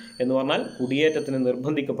ചെയ്യപ്പെടുകയാണ് എന്ന് പറഞ്ഞാൽ കുടിയേറ്റത്തിന്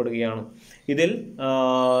നിർബന്ധിക്കപ്പെടുകയാണ്. ഇതിൽ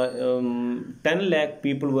 10 lakh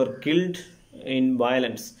people were killed in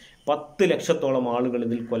violence. 10 ലക്ഷത്തോളം ആളുകൾ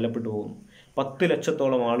ഇതിൽ കൊല്ലപ്പെട്ടു പോകുന്നു. 10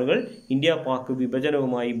 ലക്ഷത്തോളം ആളുകൾ ഇന്ത്യ പാക്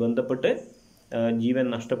വിഭജനവുമായി ബന്ധപ്പെട്ട് ജീവൻ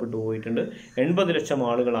നഷ്ടപ്പെട്ടു പോയിട്ടുണ്ട്. 80 ലക്ഷം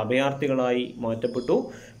ആളുകൾ അഭയാർത്ഥികളായി മാറ്റപ്പെട്ടു.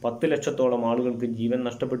 10 ലക്ഷത്തോളം ആളുകൾക്ക് ജീവൻ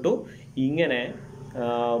നഷ്ടപ്പെട്ടു. ഇങ്ങനെ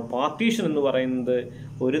പാർട്ടീഷൻ എന്ന് പറയുന്നത്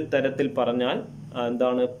ഒരു തരത്തിൽ പറഞ്ഞാൽ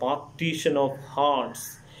പാർട്ടീഷൻ ഓഫ് ഹാർട്ട്സ്,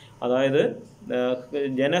 അതായത്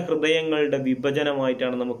ജനഹൃദയങ്ങളുടെ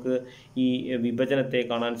വിഭജനമായിട്ടാണ് നമുക്ക് ഈ വിഭജനത്തെ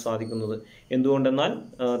കാണാൻ സാധിക്കുന്നത്. എന്തുകൊണ്ടെന്നാൽ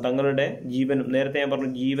തങ്ങളുടെ ജീവനും, നേരത്തെ ഞാൻ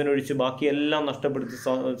പറഞ്ഞു, ജീവനൊഴിച്ച് ബാക്കിയെല്ലാം നഷ്ടപ്പെടുത്തി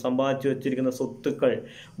സമ്പാദിച്ചു വച്ചിരിക്കുന്ന സ്വത്തുക്കൾ,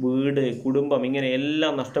 വീട്, കുടുംബം, ഇങ്ങനെ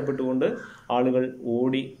എല്ലാം നഷ്ടപ്പെട്ടുകൊണ്ട് ആളുകൾ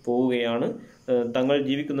ഓടി പോവുകയാണ്. തങ്ങൾ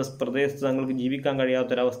ജീവിക്കുന്ന പ്രദേശത്ത് തങ്ങൾക്ക് ജീവിക്കാൻ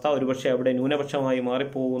കഴിയാത്തൊരവസ്ഥ, ഒരുപക്ഷെ അവിടെ ന്യൂനപക്ഷമായി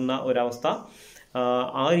മാറിപ്പോകുന്ന ഒരവസ്ഥ.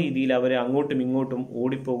 ആ രീതിയിൽ അവരെ അങ്ങോട്ടും ഇങ്ങോട്ടും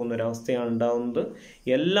ഓടിപ്പോകുന്ന ഒരവസ്ഥയാണ് ഉണ്ടാകുന്നത്.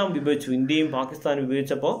 എല്ലാം വിഭജിച്ചു. ഇന്ത്യയും പാകിസ്ഥാനും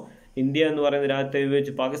വിഭജിച്ചപ്പോൾ, ഇന്ത്യ എന്ന് പറയുന്ന രാജ്യത്തെ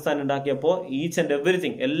വിഭജിച്ച് പാകിസ്ഥാൻ ഉണ്ടാക്കിയപ്പോൾ ഈച്ച് ആൻഡ്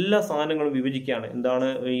എവറിത്തിങ്, എല്ലാ സാധനങ്ങളും വിഭജിക്കുകയാണ്.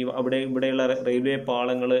 ഇവിടെയുള്ള റെയിൽവേ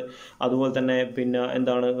പാളങ്ങൾ, അതുപോലെ തന്നെ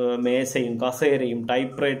മേശയും കസേരയും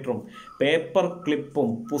ടൈപ്പ് റൈറ്ററും പേപ്പർ ക്ലിപ്പും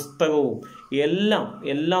പുസ്തകവും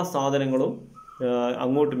എല്ലാ സാധനങ്ങളും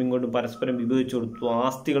അങ്ങോട്ടും ഇങ്ങോട്ടും പരസ്പരം വിഭജിച്ചു കൊടുത്തു.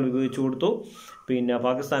 ആസ്തികൾ വിഭജിച്ചു കൊടുത്തു. പിന്നെ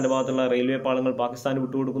പാകിസ്ഥാൻ്റെ ഭാഗത്തുള്ള റെയിൽവേ പാളങ്ങൾ പാകിസ്ഥാന്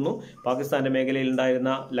വിട്ടുകൊടുക്കുന്നു. പാകിസ്ഥാൻ്റെ മേഖലയിൽ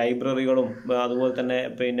ഉണ്ടായിരുന്ന ലൈബ്രറികളും അതുപോലെ തന്നെ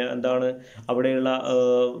പിന്നെ എന്താണ് അവിടെയുള്ള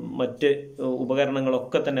മറ്റ്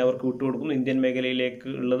ഉപകരണങ്ങളൊക്കെ തന്നെ അവർക്ക് വിട്ടുകൊടുക്കുന്നു. ഇന്ത്യൻ മേഖലയിലേക്ക്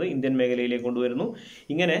ഉള്ളത് ഇന്ത്യൻ മേഖലയിലേക്ക് കൊണ്ടുവരുന്നു.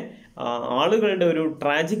 ഇങ്ങനെ ആളുകളുടെ ഒരു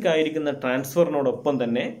ട്രാജിക് ആയിരിക്കുന്ന ട്രാൻസ്ഫറിനോടൊപ്പം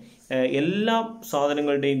തന്നെ എല്ലാ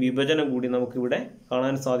സാധനങ്ങളുടെയും വിഭജനം കൂടി നമുക്കിവിടെ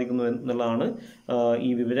കാണാൻ സാധിക്കുന്നു എന്നുള്ളതാണ് ഈ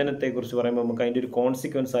വിഭജനത്തെക്കുറിച്ച് പറയുമ്പോൾ നമുക്ക് അതിൻ്റെ ഒരു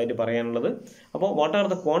കോൺസിക്വൻസ് ആയിട്ട് പറയാനുള്ളത്. അപ്പോൾ what are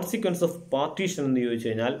the consequence of partition എന്ന് ചോദിച്ചു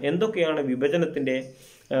കഴിഞ്ഞാൽ എന്തൊക്കെയാണ് വിഭജനത്തിൻ്റെ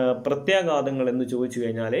പ്രത്യാഘാതങ്ങൾ എന്ന് ചോദിച്ചു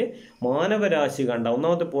കഴിഞ്ഞാൽ മാനവരാശി കണ്ട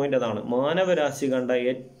ഒന്നാമത്തെ പോയിന്റ് അതാണ്. മാനവരാശി കണ്ട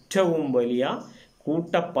ഏറ്റവും വലിയ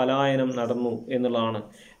കൂട്ടപലായനം നടന്നു എന്നുള്ളതാണ്.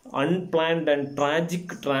 Unplanned and tragic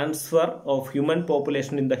transfer of human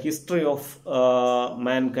population in the history of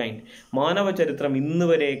mankind. മാനവ ചരിത്രം ഇന്ന്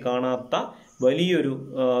വരെ കാണാത്ത വലിയൊരു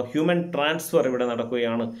ഹ്യൂമൻ ട്രാൻസ്ഫർ ഇവിടെ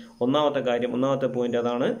നടക്കുകയാണ്. ഒന്നാമത്തെ പോയിന്റ്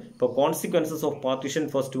അതാണ്. ഇപ്പോൾ consequences of partition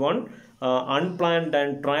first one, unplanned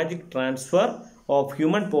and tragic transfer of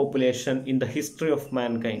human population in the history of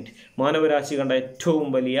mankind. മാനവരാശി കണ്ട ഏറ്റവും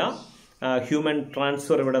വലിയ ഹ്യൂമൻ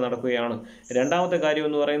ട്രാൻസ്ഫർ ഇവിടെ നടക്കുകയാണ്. രണ്ടാമത്തെ കാര്യം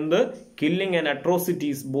എന്ന് പറയുന്നത് killing and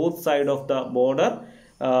atrocities both side of the border.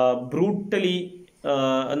 Brutally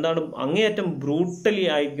അങ്ങേയറ്റം ബ്രൂട്ടലി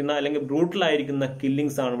ആയിരിക്കുന്ന അല്ലെങ്കിൽ ബ്രൂട്ടലായിരിക്കുന്ന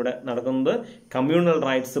കില്ലിങ്സ് ആണ് ഇവിടെ നടക്കുന്നത്. Communal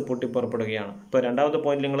rights പൊട്ടിപ്പുറപ്പെടുകയാണ്. ഇപ്പോൾ രണ്ടാമത്തെ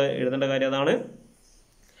പോയിന്റ് നിങ്ങൾ എഴുതേണ്ട കാര്യം അതാണ്.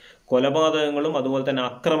 കൊലപാതകങ്ങളും അതുപോലെ തന്നെ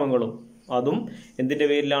അക്രമങ്ങളും, അതും എന്തിൻ്റെ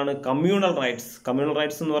പേരിലാണ്? Communal rights. കമ്മ്യൂണൽ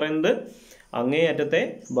റൈറ്റ്സ് എന്ന് പറയുന്നത് അങ്ങേയറ്റത്തെ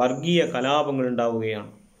വർഗീയ കലാപങ്ങൾ ഉണ്ടാവുകയാണ്.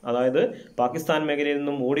 അതായത് പാകിസ്ഥാൻ മേഖലയിൽ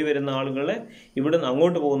നിന്നും ഓടി വരുന്ന ആളുകളെ ഇവിടെ നിന്ന്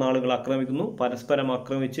അങ്ങോട്ട് പോകുന്ന ആളുകൾ ആക്രമിക്കുന്നു. പരസ്പരം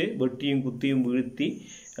ആക്രമിച്ച് വെട്ടിയും കുത്തിയും വീഴ്ത്തി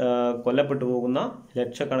കൊല്ലപ്പെട്ടു പോകുന്ന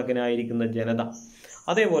ലക്ഷക്കണക്കിനായിരിക്കുന്ന ജനത.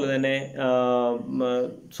 അതേപോലെ തന്നെ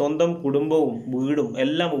സ്വന്തം കുടുംബവും വീടും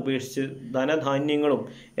എല്ലാം ഉപേക്ഷിച്ച് ധനധാന്യങ്ങളും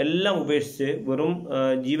എല്ലാം ഉപേക്ഷിച്ച് വെറും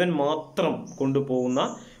ജീവൻ മാത്രം കൊണ്ടുപോകുന്ന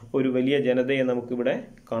ഒരു വലിയ ജനതയെ നമുക്കിവിടെ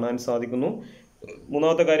കാണാൻ സാധിക്കുന്നു.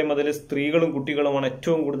 മൂന്നാമത്തെ കാര്യം, അതിൽ സ്ത്രീകളും കുട്ടികളുമാണ്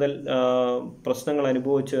ഏറ്റവും കൂടുതൽ പ്രശ്നങ്ങൾ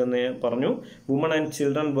അനുഭവിച്ചതെന്ന് ഞാൻ പറഞ്ഞു. Woman and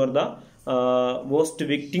children where the worst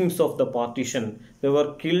victims of the partition. They were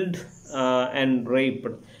killed and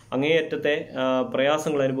raped. അങ്ങേയറ്റത്തെ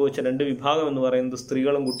പ്രയാസങ്ങൾ അനുഭവിച്ച രണ്ട് വിഭാഗം എന്ന് പറയുന്നത്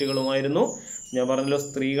സ്ത്രീകളും കുട്ടികളുമായിരുന്നു. ഞാൻ പറഞ്ഞല്ലോ,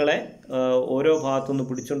 സ്ത്രീകളെ ഓരോ ഭാഗത്തുനിന്ന്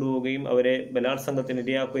പിടിച്ചുകൊണ്ട് പോവുകയും അവരെ ബലാത്സംഗത്തിന്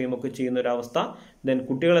ഇരയാക്കുകയും ഒക്കെ ചെയ്യുന്ന ഒരവസ്ഥ. ദെൻ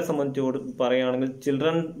കുട്ടികളെ സംബന്ധിച്ച് പറയുകയാണെങ്കിൽ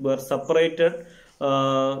children were separated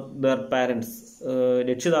there parents.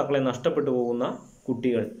 രക്ഷിതാക്കളെ നഷ്ടപ്പെട്ടു പോകുന്ന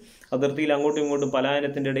കുട്ടികൾ, അതിർത്തിയിൽ അങ്ങോട്ടും ഇങ്ങോട്ടും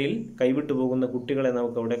പലായനത്തിൻ്റെ ഇടയിൽ കൈവിട്ടു പോകുന്ന കുട്ടികളെ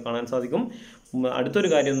നമുക്ക് അവിടെ കാണാൻ സാധിക്കും. അടുത്തൊരു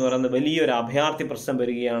കാര്യം എന്ന് പറയുന്നത് വലിയൊരു അഭയാർത്ഥി പ്രശ്നം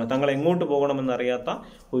വരികയാണ്. തങ്ങൾ എങ്ങോട്ട് പോകണമെന്നറിയാത്ത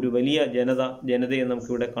ഒരു വലിയ ജനതയെ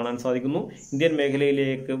നമുക്കിവിടെ കാണാൻ സാധിക്കുന്നു. ഇന്ത്യൻ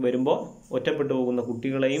മേഖലയിലേക്ക് വരുമ്പോൾ ഒറ്റപ്പെട്ടു പോകുന്ന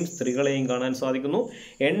കുട്ടികളെയും സ്ത്രീകളെയും കാണാൻ സാധിക്കുന്നു.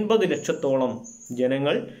 80 ലക്ഷത്തോളം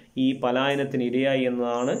ജനങ്ങൾ ഈ പലായനത്തിന് ഇരയായി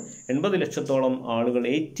എന്നതാണ്. 80 ലക്ഷത്തോളം ആളുകൾ,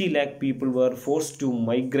 80 lakh people were forced to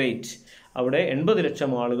migrate. അവിടെ 80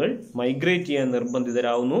 ലക്ഷം ആളുകൾ മൈഗ്രേറ്റ് ചെയ്യാൻ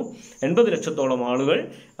നിർബന്ധിതരാകുന്നു. 80 ലക്ഷത്തോളം ആളുകൾ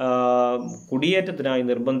കുടിയേറ്റത്തിനായി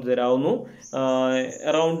നിർബന്ധിതരാകുന്നു.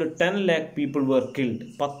 Around 10 lakh people were killed.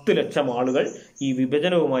 10 ലക്ഷം ആളുകൾ ഈ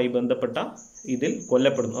വിഭജനവുമായി ബന്ധപ്പെട്ട ഇതിൽ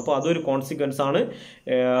കൊല്ലപ്പെടുന്നു. അപ്പോൾ അതൊരു കോൺസിക്വൻസ് ആണ്.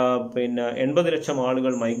 പിന്നെ 80 ലക്ഷം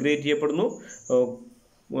ആളുകൾ മൈഗ്രേറ്റ് ചെയ്യപ്പെടുന്നു.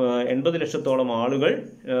 80 ലക്ഷത്തോളം ആളുകൾ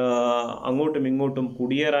അങ്ങോട്ടും ഇങ്ങോട്ടും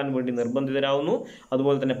കുടിയേറാൻ വേണ്ടി നിർബന്ധിതരാകുന്നു.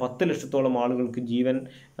 അതുപോലെ തന്നെ 10 ലക്ഷത്തോളം ആളുകൾക്ക് ജീവൻ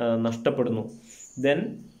നഷ്ടപ്പെടുന്നു. ദെൻ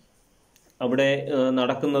അവിടെ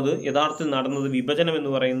യഥാർത്ഥത്തിൽ നടന്നത് വിഭജനം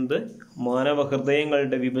എന്ന് പറയുന്നത് മാനവ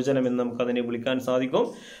ഹൃദയങ്ങളുടെ വിഭജനം എന്ന് നമുക്കതിനെ വിളിക്കാൻ സാധിക്കും.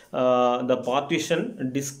 The partition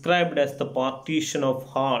described as the partition of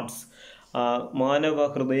hearts. മാനവ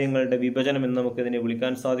ഹൃദയങ്ങളുടെ വിഭജനം എന്ന് നമുക്കിതിനെ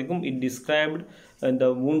വിളിക്കാൻ സാധിക്കും. It described the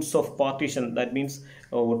wounds of partition. That means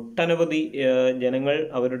ഒട്ടനവധി ജനങ്ങൾ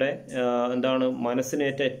അവരുടെ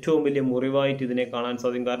മനസ്സിനേറ്റ ഏറ്റവും വലിയ മുറിവായിട്ട് ഇതിനെ കാണാൻ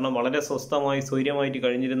സാധിക്കും. കാരണം വളരെ സ്വസ്ഥമായി സ്വൈര്യമായിട്ട്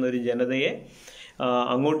കഴിഞ്ഞിരുന്ന ഒരു ജനതയെ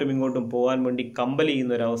അങ്ങോട്ടും ഇങ്ങോട്ടും പോകാൻ വേണ്ടി കമ്പൽ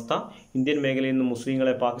ചെയ്യുന്ന ഒരവസ്ഥ. ഇന്ത്യൻ മേഖലയിൽ നിന്നും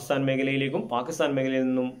മുസ്ലിങ്ങളെ പാകിസ്ഥാൻ മേഖലയിലേക്കും പാകിസ്ഥാൻ മേഖലയിൽ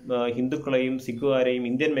നിന്നും ഹിന്ദുക്കളെയും സിഖുകാരെയും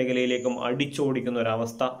ഇന്ത്യൻ മേഖലയിലേക്കും അടിച്ചോടിക്കുന്ന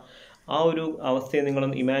ഒരവസ്ഥ. ആ ഒരു അവസ്ഥയെ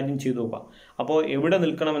നിങ്ങളൊന്ന് ഇമാജിൻ ചെയ്ത് നോക്കുക. അപ്പോൾ എവിടെ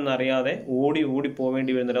നിൽക്കണമെന്നറിയാതെ ഓടി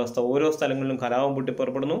പോവേണ്ടി വരുന്നൊരവസ്ഥ. ഓരോ സ്ഥലങ്ങളിലും കലാപം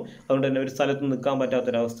പൊട്ടിപ്പുറപ്പെടുന്നു. അതുകൊണ്ട് തന്നെ ഒരു സ്ഥലത്ത് നിൽക്കാൻ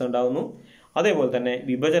പറ്റാത്തൊരവസ്ഥ ഉണ്ടാകുന്നു. അതേപോലെ തന്നെ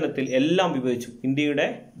വിഭജനത്തിൽ എല്ലാം വിഭജിച്ചു. ഇന്ത്യയുടെ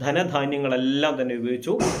ധനധാന്യങ്ങളെല്ലാം തന്നെ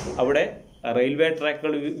വിഭജിച്ചു. അവിടെ റെയിൽവേ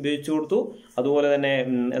ട്രാക്കുകൾ ഉപയോഗിച്ചു കൊടുത്തു. അതുപോലെ തന്നെ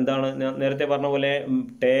നേരത്തെ പറഞ്ഞ പോലെ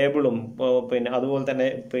ടേബിളും അതുപോലെ തന്നെ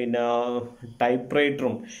ടൈപ്പ്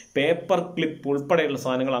റൈറ്ററും പേപ്പർ ക്ലിപ്പ് ഉൾപ്പെടെയുള്ള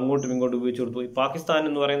സാധനങ്ങൾ അങ്ങോട്ടും ഇങ്ങോട്ടും ഉപയോഗിച്ചു കൊടുത്തു. പാകിസ്ഥാൻ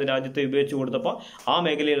എന്ന് പറയുന്ന രാജ്യത്തെ ഉപയോഗിച്ചു കൊടുത്തപ്പോൾ ആ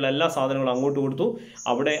മേഖലയിലുള്ള എല്ലാ സാധനങ്ങളും അങ്ങോട്ട് കൊടുത്തു.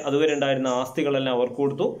 അവിടെ അതുവരെ ഉണ്ടായിരുന്ന ആസ്തികളെല്ലാം അവർക്ക്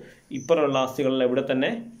കൊടുത്തു. ഇപ്പുറമുള്ള ആസ്തികളെല്ലാം ഇവിടെ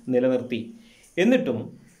തന്നെ നിലനിർത്തി. എന്നിട്ടും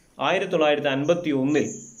 1951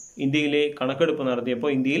 ഇന്ത്യയിലെ കണക്കെടുപ്പ് നടത്തിയപ്പോൾ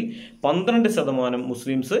ഇന്ത്യയിൽ 12%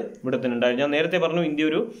 മുസ്ലിംസ് ഇവിടെ തന്നെ ഉണ്ടായിരുന്നു. ഞാൻ നേരത്തെ പറഞ്ഞു, ഇന്ത്യ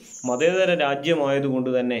ഒരു മതേതര രാജ്യമായതുകൊണ്ട്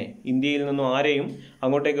തന്നെ ഇന്ത്യയിൽ നിന്നും ആരെയും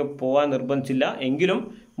അങ്ങോട്ടേക്ക് പോകാൻ നിർബന്ധിച്ചില്ല. എങ്കിലും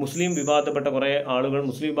മുസ്ലിം വിഭാഗത്തിൽപ്പെട്ട കുറേ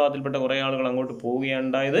ആളുകൾ അങ്ങോട്ട് പോവുകയാണ്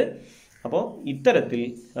ഉണ്ടായത്. അപ്പോൾ ഇത്തരത്തിൽ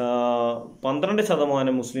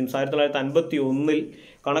 12% മുസ്ലിംസ് 1951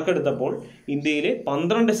 കണക്കെടുത്തപ്പോൾ ഇന്ത്യയിൽ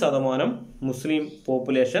 12% മുസ്ലിം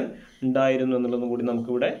പോപ്പുലേഷൻ ഉണ്ടായിരുന്നു എന്നുള്ളതും കൂടി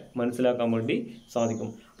നമുക്കിവിടെ മനസ്സിലാക്കാൻ വേണ്ടി സാധിക്കും.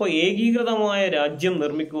 അപ്പോൾ ഏകീകൃതമായ രാജ്യം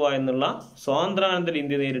നിർമ്മിക്കുക എന്നുള്ള സ്വാതന്ത്ര്യാനന്തര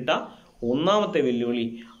ഇന്ത്യ നേരിട്ട ഒന്നാമത്തെ വെല്ലുവിളി,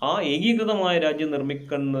 ആ ഏകീകൃതമായ രാജ്യം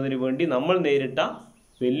നിർമ്മിക്കുന്നതിന് വേണ്ടി നമ്മൾ നേരിട്ട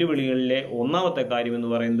വെല്ലുവിളികളിലെ ഒന്നാമത്തെ കാര്യം എന്ന്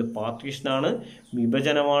പറയുന്നത് പാർട്ടീഷനാണ്,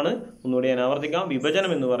 വിഭജനമാണ്. ഒന്നുകൂടി ഞാൻ ആവർത്തിക്കാം,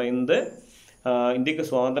 വിഭജനം എന്ന് പറയുന്നത് ഇന്ത്യക്ക്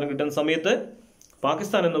സ്വാതന്ത്ര്യം കിട്ടുന്ന സമയത്ത്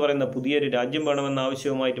പാകിസ്ഥാൻ എന്ന് പറയുന്ന പുതിയൊരു രാജ്യം വേണമെന്ന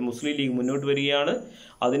ആവശ്യവുമായിട്ട് മുസ്ലിം ലീഗ് മുന്നോട്ട് വരികയാണ്.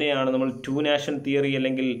 അതിനെയാണ് നമ്മൾ 2 നാഷൻ തിയറി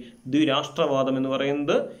അല്ലെങ്കിൽ ദ്വിരാഷ്ട്രവാദം എന്ന്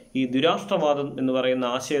പറയുന്നത്. ഈ ദ്വിരാഷ്ട്രവാദം എന്ന് പറയുന്ന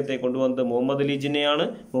ആശയത്തെ കൊണ്ടുവന്നത് മുഹമ്മദ് അലി ജിന്നയാണ്.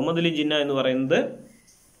 മുഹമ്മദ് അലി ജിന്ന എന്ന് പറയുന്നത്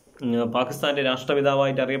പാകിസ്ഥാന്റെ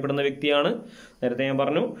രാഷ്ട്രപിതാവായിട്ട് അറിയപ്പെടുന്ന വ്യക്തിയാണ്. നേരത്തെ ഞാൻ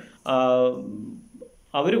പറഞ്ഞു,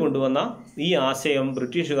 അവർ കൊണ്ടുവന്ന ഈ ആശയം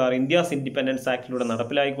ബ്രിട്ടീഷുകാർ ഇന്ത്യാസ് ഇൻഡിപെൻഡൻസ് ആക്ടിലൂടെ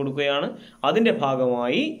നടപ്പിലാക്കി കൊടുക്കുകയാണ്. അതിൻ്റെ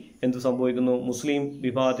ഭാഗമായി എന്ത് സംഭവിക്കുന്നു? മുസ്ലിം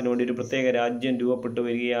വിഭാഗത്തിന് വേണ്ടി ഒരു പ്രത്യേക രാജ്യം രൂപപ്പെട്ടു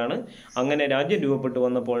വരികയാണ്. അങ്ങനെ രാജ്യം രൂപപ്പെട്ടു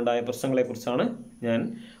വന്നപ്പോൾ ഉണ്ടായ പ്രശ്നങ്ങളെക്കുറിച്ചാണ് ഞാൻ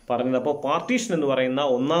പറഞ്ഞത്. അപ്പോൾ പാർട്ടീഷൻ എന്ന് പറയുന്ന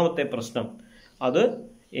ഒന്നാമത്തെ പ്രശ്നം, അത്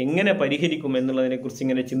എങ്ങനെ പരിഹരിക്കും എന്നുള്ളതിനെക്കുറിച്ച്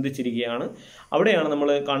ഇങ്ങനെ ചിന്തിച്ചിരിക്കുകയാണ്. അവിടെയാണ്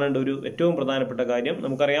നമ്മൾ കാണേണ്ട ഒരു ഏറ്റവും പ്രധാനപ്പെട്ട കാര്യം.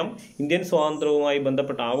 നമുക്കറിയാം, ഇന്ത്യൻ സ്വാതന്ത്ര്യവുമായി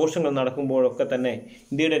ബന്ധപ്പെട്ട ആഘോഷങ്ങൾ നടക്കുമ്പോഴൊക്കെ തന്നെ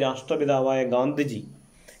ഇന്ത്യയുടെ രാഷ്ട്രപിതാവായ ഗാന്ധിജി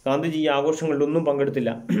ഈ ആഘോഷങ്ങളിലൊന്നും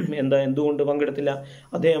പങ്കെടുത്തില്ല. എന്തുകൊണ്ട് പങ്കെടുത്തില്ല?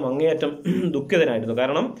 അദ്ദേഹം അങ്ങേയറ്റം ദുഃഖിതനായിരുന്നു.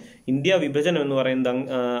 കാരണം ഇന്ത്യ വിഭജനം എന്ന് പറയുന്നത്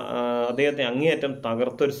അദ്ദേഹത്തെ അങ്ങേയറ്റം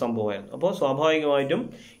തകർത്തൊരു സംഭവമായിരുന്നു. അപ്പോൾ സ്വാഭാവികമായിട്ടും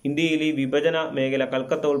ഇന്ത്യയിൽ ഈ വിഭജന മേഖല,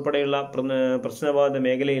 കൽക്കത്ത ഉൾപ്പെടെയുള്ള പ്രശ്നബാധിത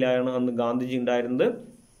മേഖലയിലാണ് അന്ന് ഗാന്ധിജി ഉണ്ടായിരുന്നത്.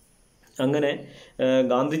 അങ്ങനെ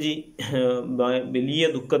ഗാന്ധിജി വലിയ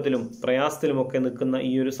ദുഃഖത്തിലും പ്രയാസത്തിലുമൊക്കെ നിൽക്കുന്ന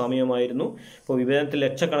ഈ ഒരു സമയമായിരുന്നു. ഇപ്പോൾ വിഭജനത്തിൽ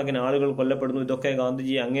ലക്ഷക്കണക്കിന് ആളുകൾ കൊല്ലപ്പെടുന്നു. ഇതൊക്കെ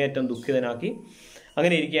ഗാന്ധിജിയെ അങ്ങേയറ്റം ദുഃഖിതനാക്കി.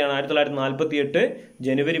 അങ്ങനെ ഇരിക്കുകയാണ് 1948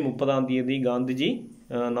 ജനുവരി 30 ഗാന്ധിജി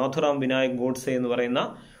നാഥുറാം വിനായക് ഗോഡ്സെ എന്ന് പറയുന്ന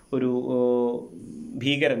ഒരു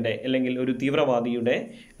ഭീകരന്റെ അല്ലെങ്കിൽ ഒരു തീവ്രവാദിയുടെ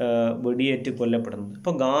വെടിയേറ്റ് കൊല്ലപ്പെടുന്നത്.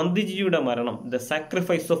 അപ്പോൾ ഗാന്ധിജിയുടെ മരണം, ദ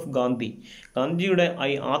സാക്രിഫൈസ് ഓഫ് ഗാന്ധിജിയുടെ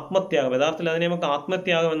ആത്മത്യാഗം, യഥാർത്ഥത്തിൽ അതിനെ നമുക്ക്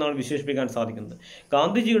ആത്മത്യാഗം എന്നാണ് വിശേഷിപ്പിക്കാൻ സാധിക്കുന്നത്.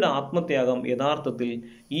 ഗാന്ധിജിയുടെ ആത്മത്യാഗം യഥാർത്ഥത്തിൽ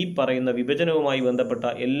ഈ പറയുന്ന വിഭജനവുമായി ബന്ധപ്പെട്ട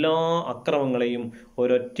എല്ലാ അക്രമങ്ങളെയും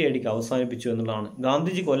ഒരൊറ്റയടിക്ക് അവസാനിപ്പിച്ചു എന്നുള്ളതാണ്.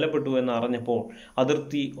 ഗാന്ധിജി കൊല്ലപ്പെട്ടു എന്ന് അറിഞ്ഞപ്പോൾ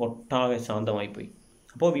അതിർത്തി ഒട്ടാകെ ശാന്തമായിപ്പോയി.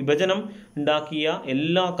 അപ്പോൾ വിഭജനം ഉണ്ടാക്കിയ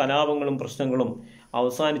എല്ലാ കലാപങ്ങളും പ്രശ്നങ്ങളും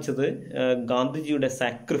അവസാനിച്ചത് ഗാന്ധിജിയുടെ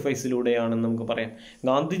സാക്രിഫൈസിലൂടെയാണെന്ന് നമുക്ക് പറയാം.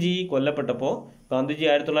 ഗാന്ധിജി കൊല്ലപ്പെട്ടപ്പോൾ, ഗാന്ധിജി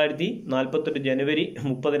 1948 ജനുവരി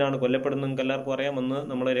 30 കൊല്ലപ്പെടുന്നത് നിങ്ങൾക്ക് എല്ലാവർക്കും അറിയാമെന്ന്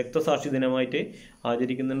നമ്മൾ രക്തസാക്ഷി ദിനമായിട്ട്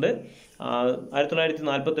ആചരിക്കുന്നുണ്ട്.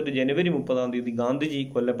 1948 ജനുവരി 30 ഗാന്ധിജി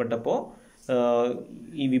കൊല്ലപ്പെട്ടപ്പോൾ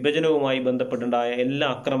ഈ വിഭജനവുമായി ബന്ധപ്പെട്ടുണ്ടായ എല്ലാ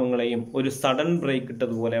അക്രമങ്ങളെയും ഒരു സഡൻ ബ്രേക്ക്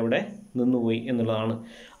ഇട്ടതുപോലെ അവിടെ നിന്നുപോയി എന്നുള്ളതാണ്.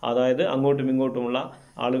 അതായത് അങ്ങോട്ടും ഇങ്ങോട്ടുമുള്ള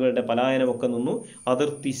ആളുകളുടെ പലായനമൊക്കെ നിന്നു,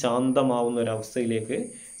 അതിർത്തി ശാന്തമാവുന്ന ഒരവസ്ഥയിലേക്ക്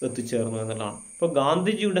എത്തിച്ചേർന്നു എന്നുള്ളതാണ്. അപ്പോൾ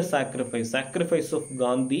ഗാന്ധിജിയുടെ sacrifice of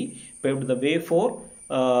Gandhi paved the way for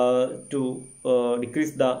to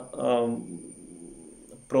decrease the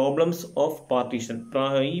problems of partition.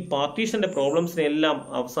 ഈ പാർട്ടീഷൻ്റെ പ്രോബ്ലംസിനെ എല്ലാം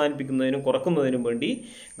അവസാനിപ്പിക്കുന്നതിനും കുറക്കുന്നതിനും വേണ്ടി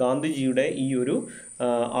ഗാന്ധിജിയുടെ ഈ ഒരു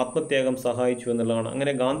ആത്മത്യാഗം സഹായിച്ചു എന്നുള്ളതാണ്.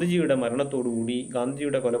 അങ്ങനെ ഗാന്ധിജിയുടെ മരണത്തോടുകൂടി,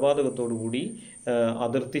 ഗാന്ധിജിയുടെ കൊലപാതകത്തോടുകൂടി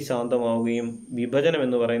അതിർത്തി ശാന്തമാവുകയും വിഭജനം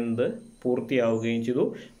എന്ന് പറയുന്നത് പൂർത്തിയാവുകയും ചെയ്തു.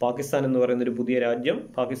 പാകിസ്ഥാൻ എന്ന് പറയുന്ന ഒരു പുതിയ രാജ്യം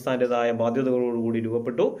പാകിസ്ഥാൻ്റെതായ ബാധ്യതകളോടുകൂടി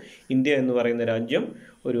രൂപപ്പെട്ടു. ഇന്ത്യ എന്ന് പറയുന്ന രാജ്യം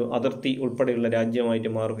ഒരു അതിർത്തി ഉൾപ്പെടെയുള്ള രാജ്യമായിട്ട്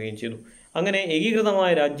മാറുകയും ചെയ്തു. അങ്ങനെ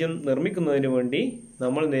ഏകീകൃതമായ രാജ്യം നിർമ്മിക്കുന്നതിന് വേണ്ടി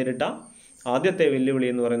നമ്മൾ നേരിട്ട ആദ്യത്തെ വെല്ലുവിളി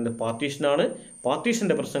എന്ന് പറയുന്നത് പാർട്ടീഷനാണ്.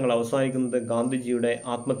 പാർട്ടീഷൻ്റെ പ്രശ്നങ്ങൾ അവസാനിക്കുന്നത് ഗാന്ധിജിയുടെ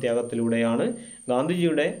ആത്മത്യാഗത്തിലൂടെയാണ്.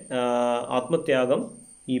 ഗാന്ധിജിയുടെ ആത്മത്യാഗം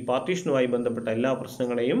ഈ പാർട്ടീഷനുമായി ബന്ധപ്പെട്ട എല്ലാ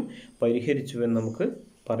പ്രശ്നങ്ങളെയും പരിഹരിച്ചുവെന്ന് നമുക്ക്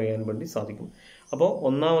പറയാൻ വേണ്ടി സാധിക്കും. അപ്പോൾ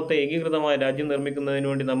ഒന്നാമത്തെ ഏകീകൃതമായ രാജ്യം നിർമ്മിക്കുന്നതിന്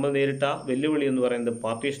വേണ്ടി നമ്മൾ നേരിട്ട വെല്ലുവിളി എന്ന് പറയുന്നത്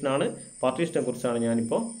പാർട്ടീഷനാണ്. പാർട്ടീഷനെ കുറിച്ചാണ്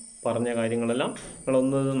ഞാനിപ്പോൾ പറഞ്ഞ കാര്യങ്ങളെല്ലാം.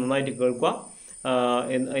 നിങ്ങളൊന്ന് നന്നായിട്ട് കേൾക്കുക.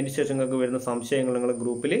 അതിന് ശേഷം നിങ്ങൾക്ക് വരുന്ന സംശയങ്ങൾ നിങ്ങൾ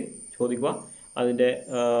ഗ്രൂപ്പിൽ ചോദിക്കുക. അതിൻ്റെ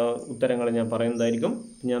ഉത്തരങ്ങൾ ഞാൻ പറയുന്നതായിരിക്കും.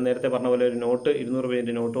 ഞാൻ നേരത്തെ പറഞ്ഞ പോലെ ഒരു നോട്ട് 200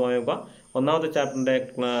 പേജിൻ്റെ നോട്ട് വാങ്ങിക്കുക. ഒന്നാമത്തെ ചാപ്റ്ററിൻ്റെ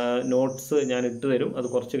നോട്ട്സ് ഞാൻ ഇട്ട് തരും. അത്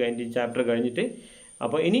കുറച്ച് കഴിഞ്ഞിട്ട് ഈ ചാപ്റ്റർ കഴിഞ്ഞിട്ട്.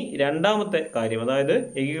 അപ്പോൾ ഇനി രണ്ടാമത്തെ കാര്യം, അതായത്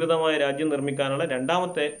ഏകീകൃതമായ രാജ്യം നിർമ്മിക്കാനുള്ള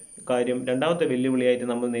രണ്ടാമത്തെ വെല്ലുവിളിയായിട്ട്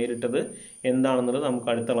നമ്മൾ നേരിട്ടത് എന്താണെന്നുള്ളത് നമുക്ക്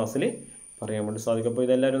അടുത്ത ക്ലാസ്സിൽ പറയാൻ വേണ്ടി സാധിക്കും. അപ്പോൾ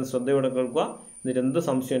ഇതെല്ലാവരും ശ്രദ്ധയോടെ കേൾക്കുക. എന്നിട്ട് എന്ത്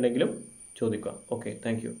സംശയം ഉണ്ടെങ്കിലും ചോദിക്കുക. Okay,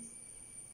 thank you.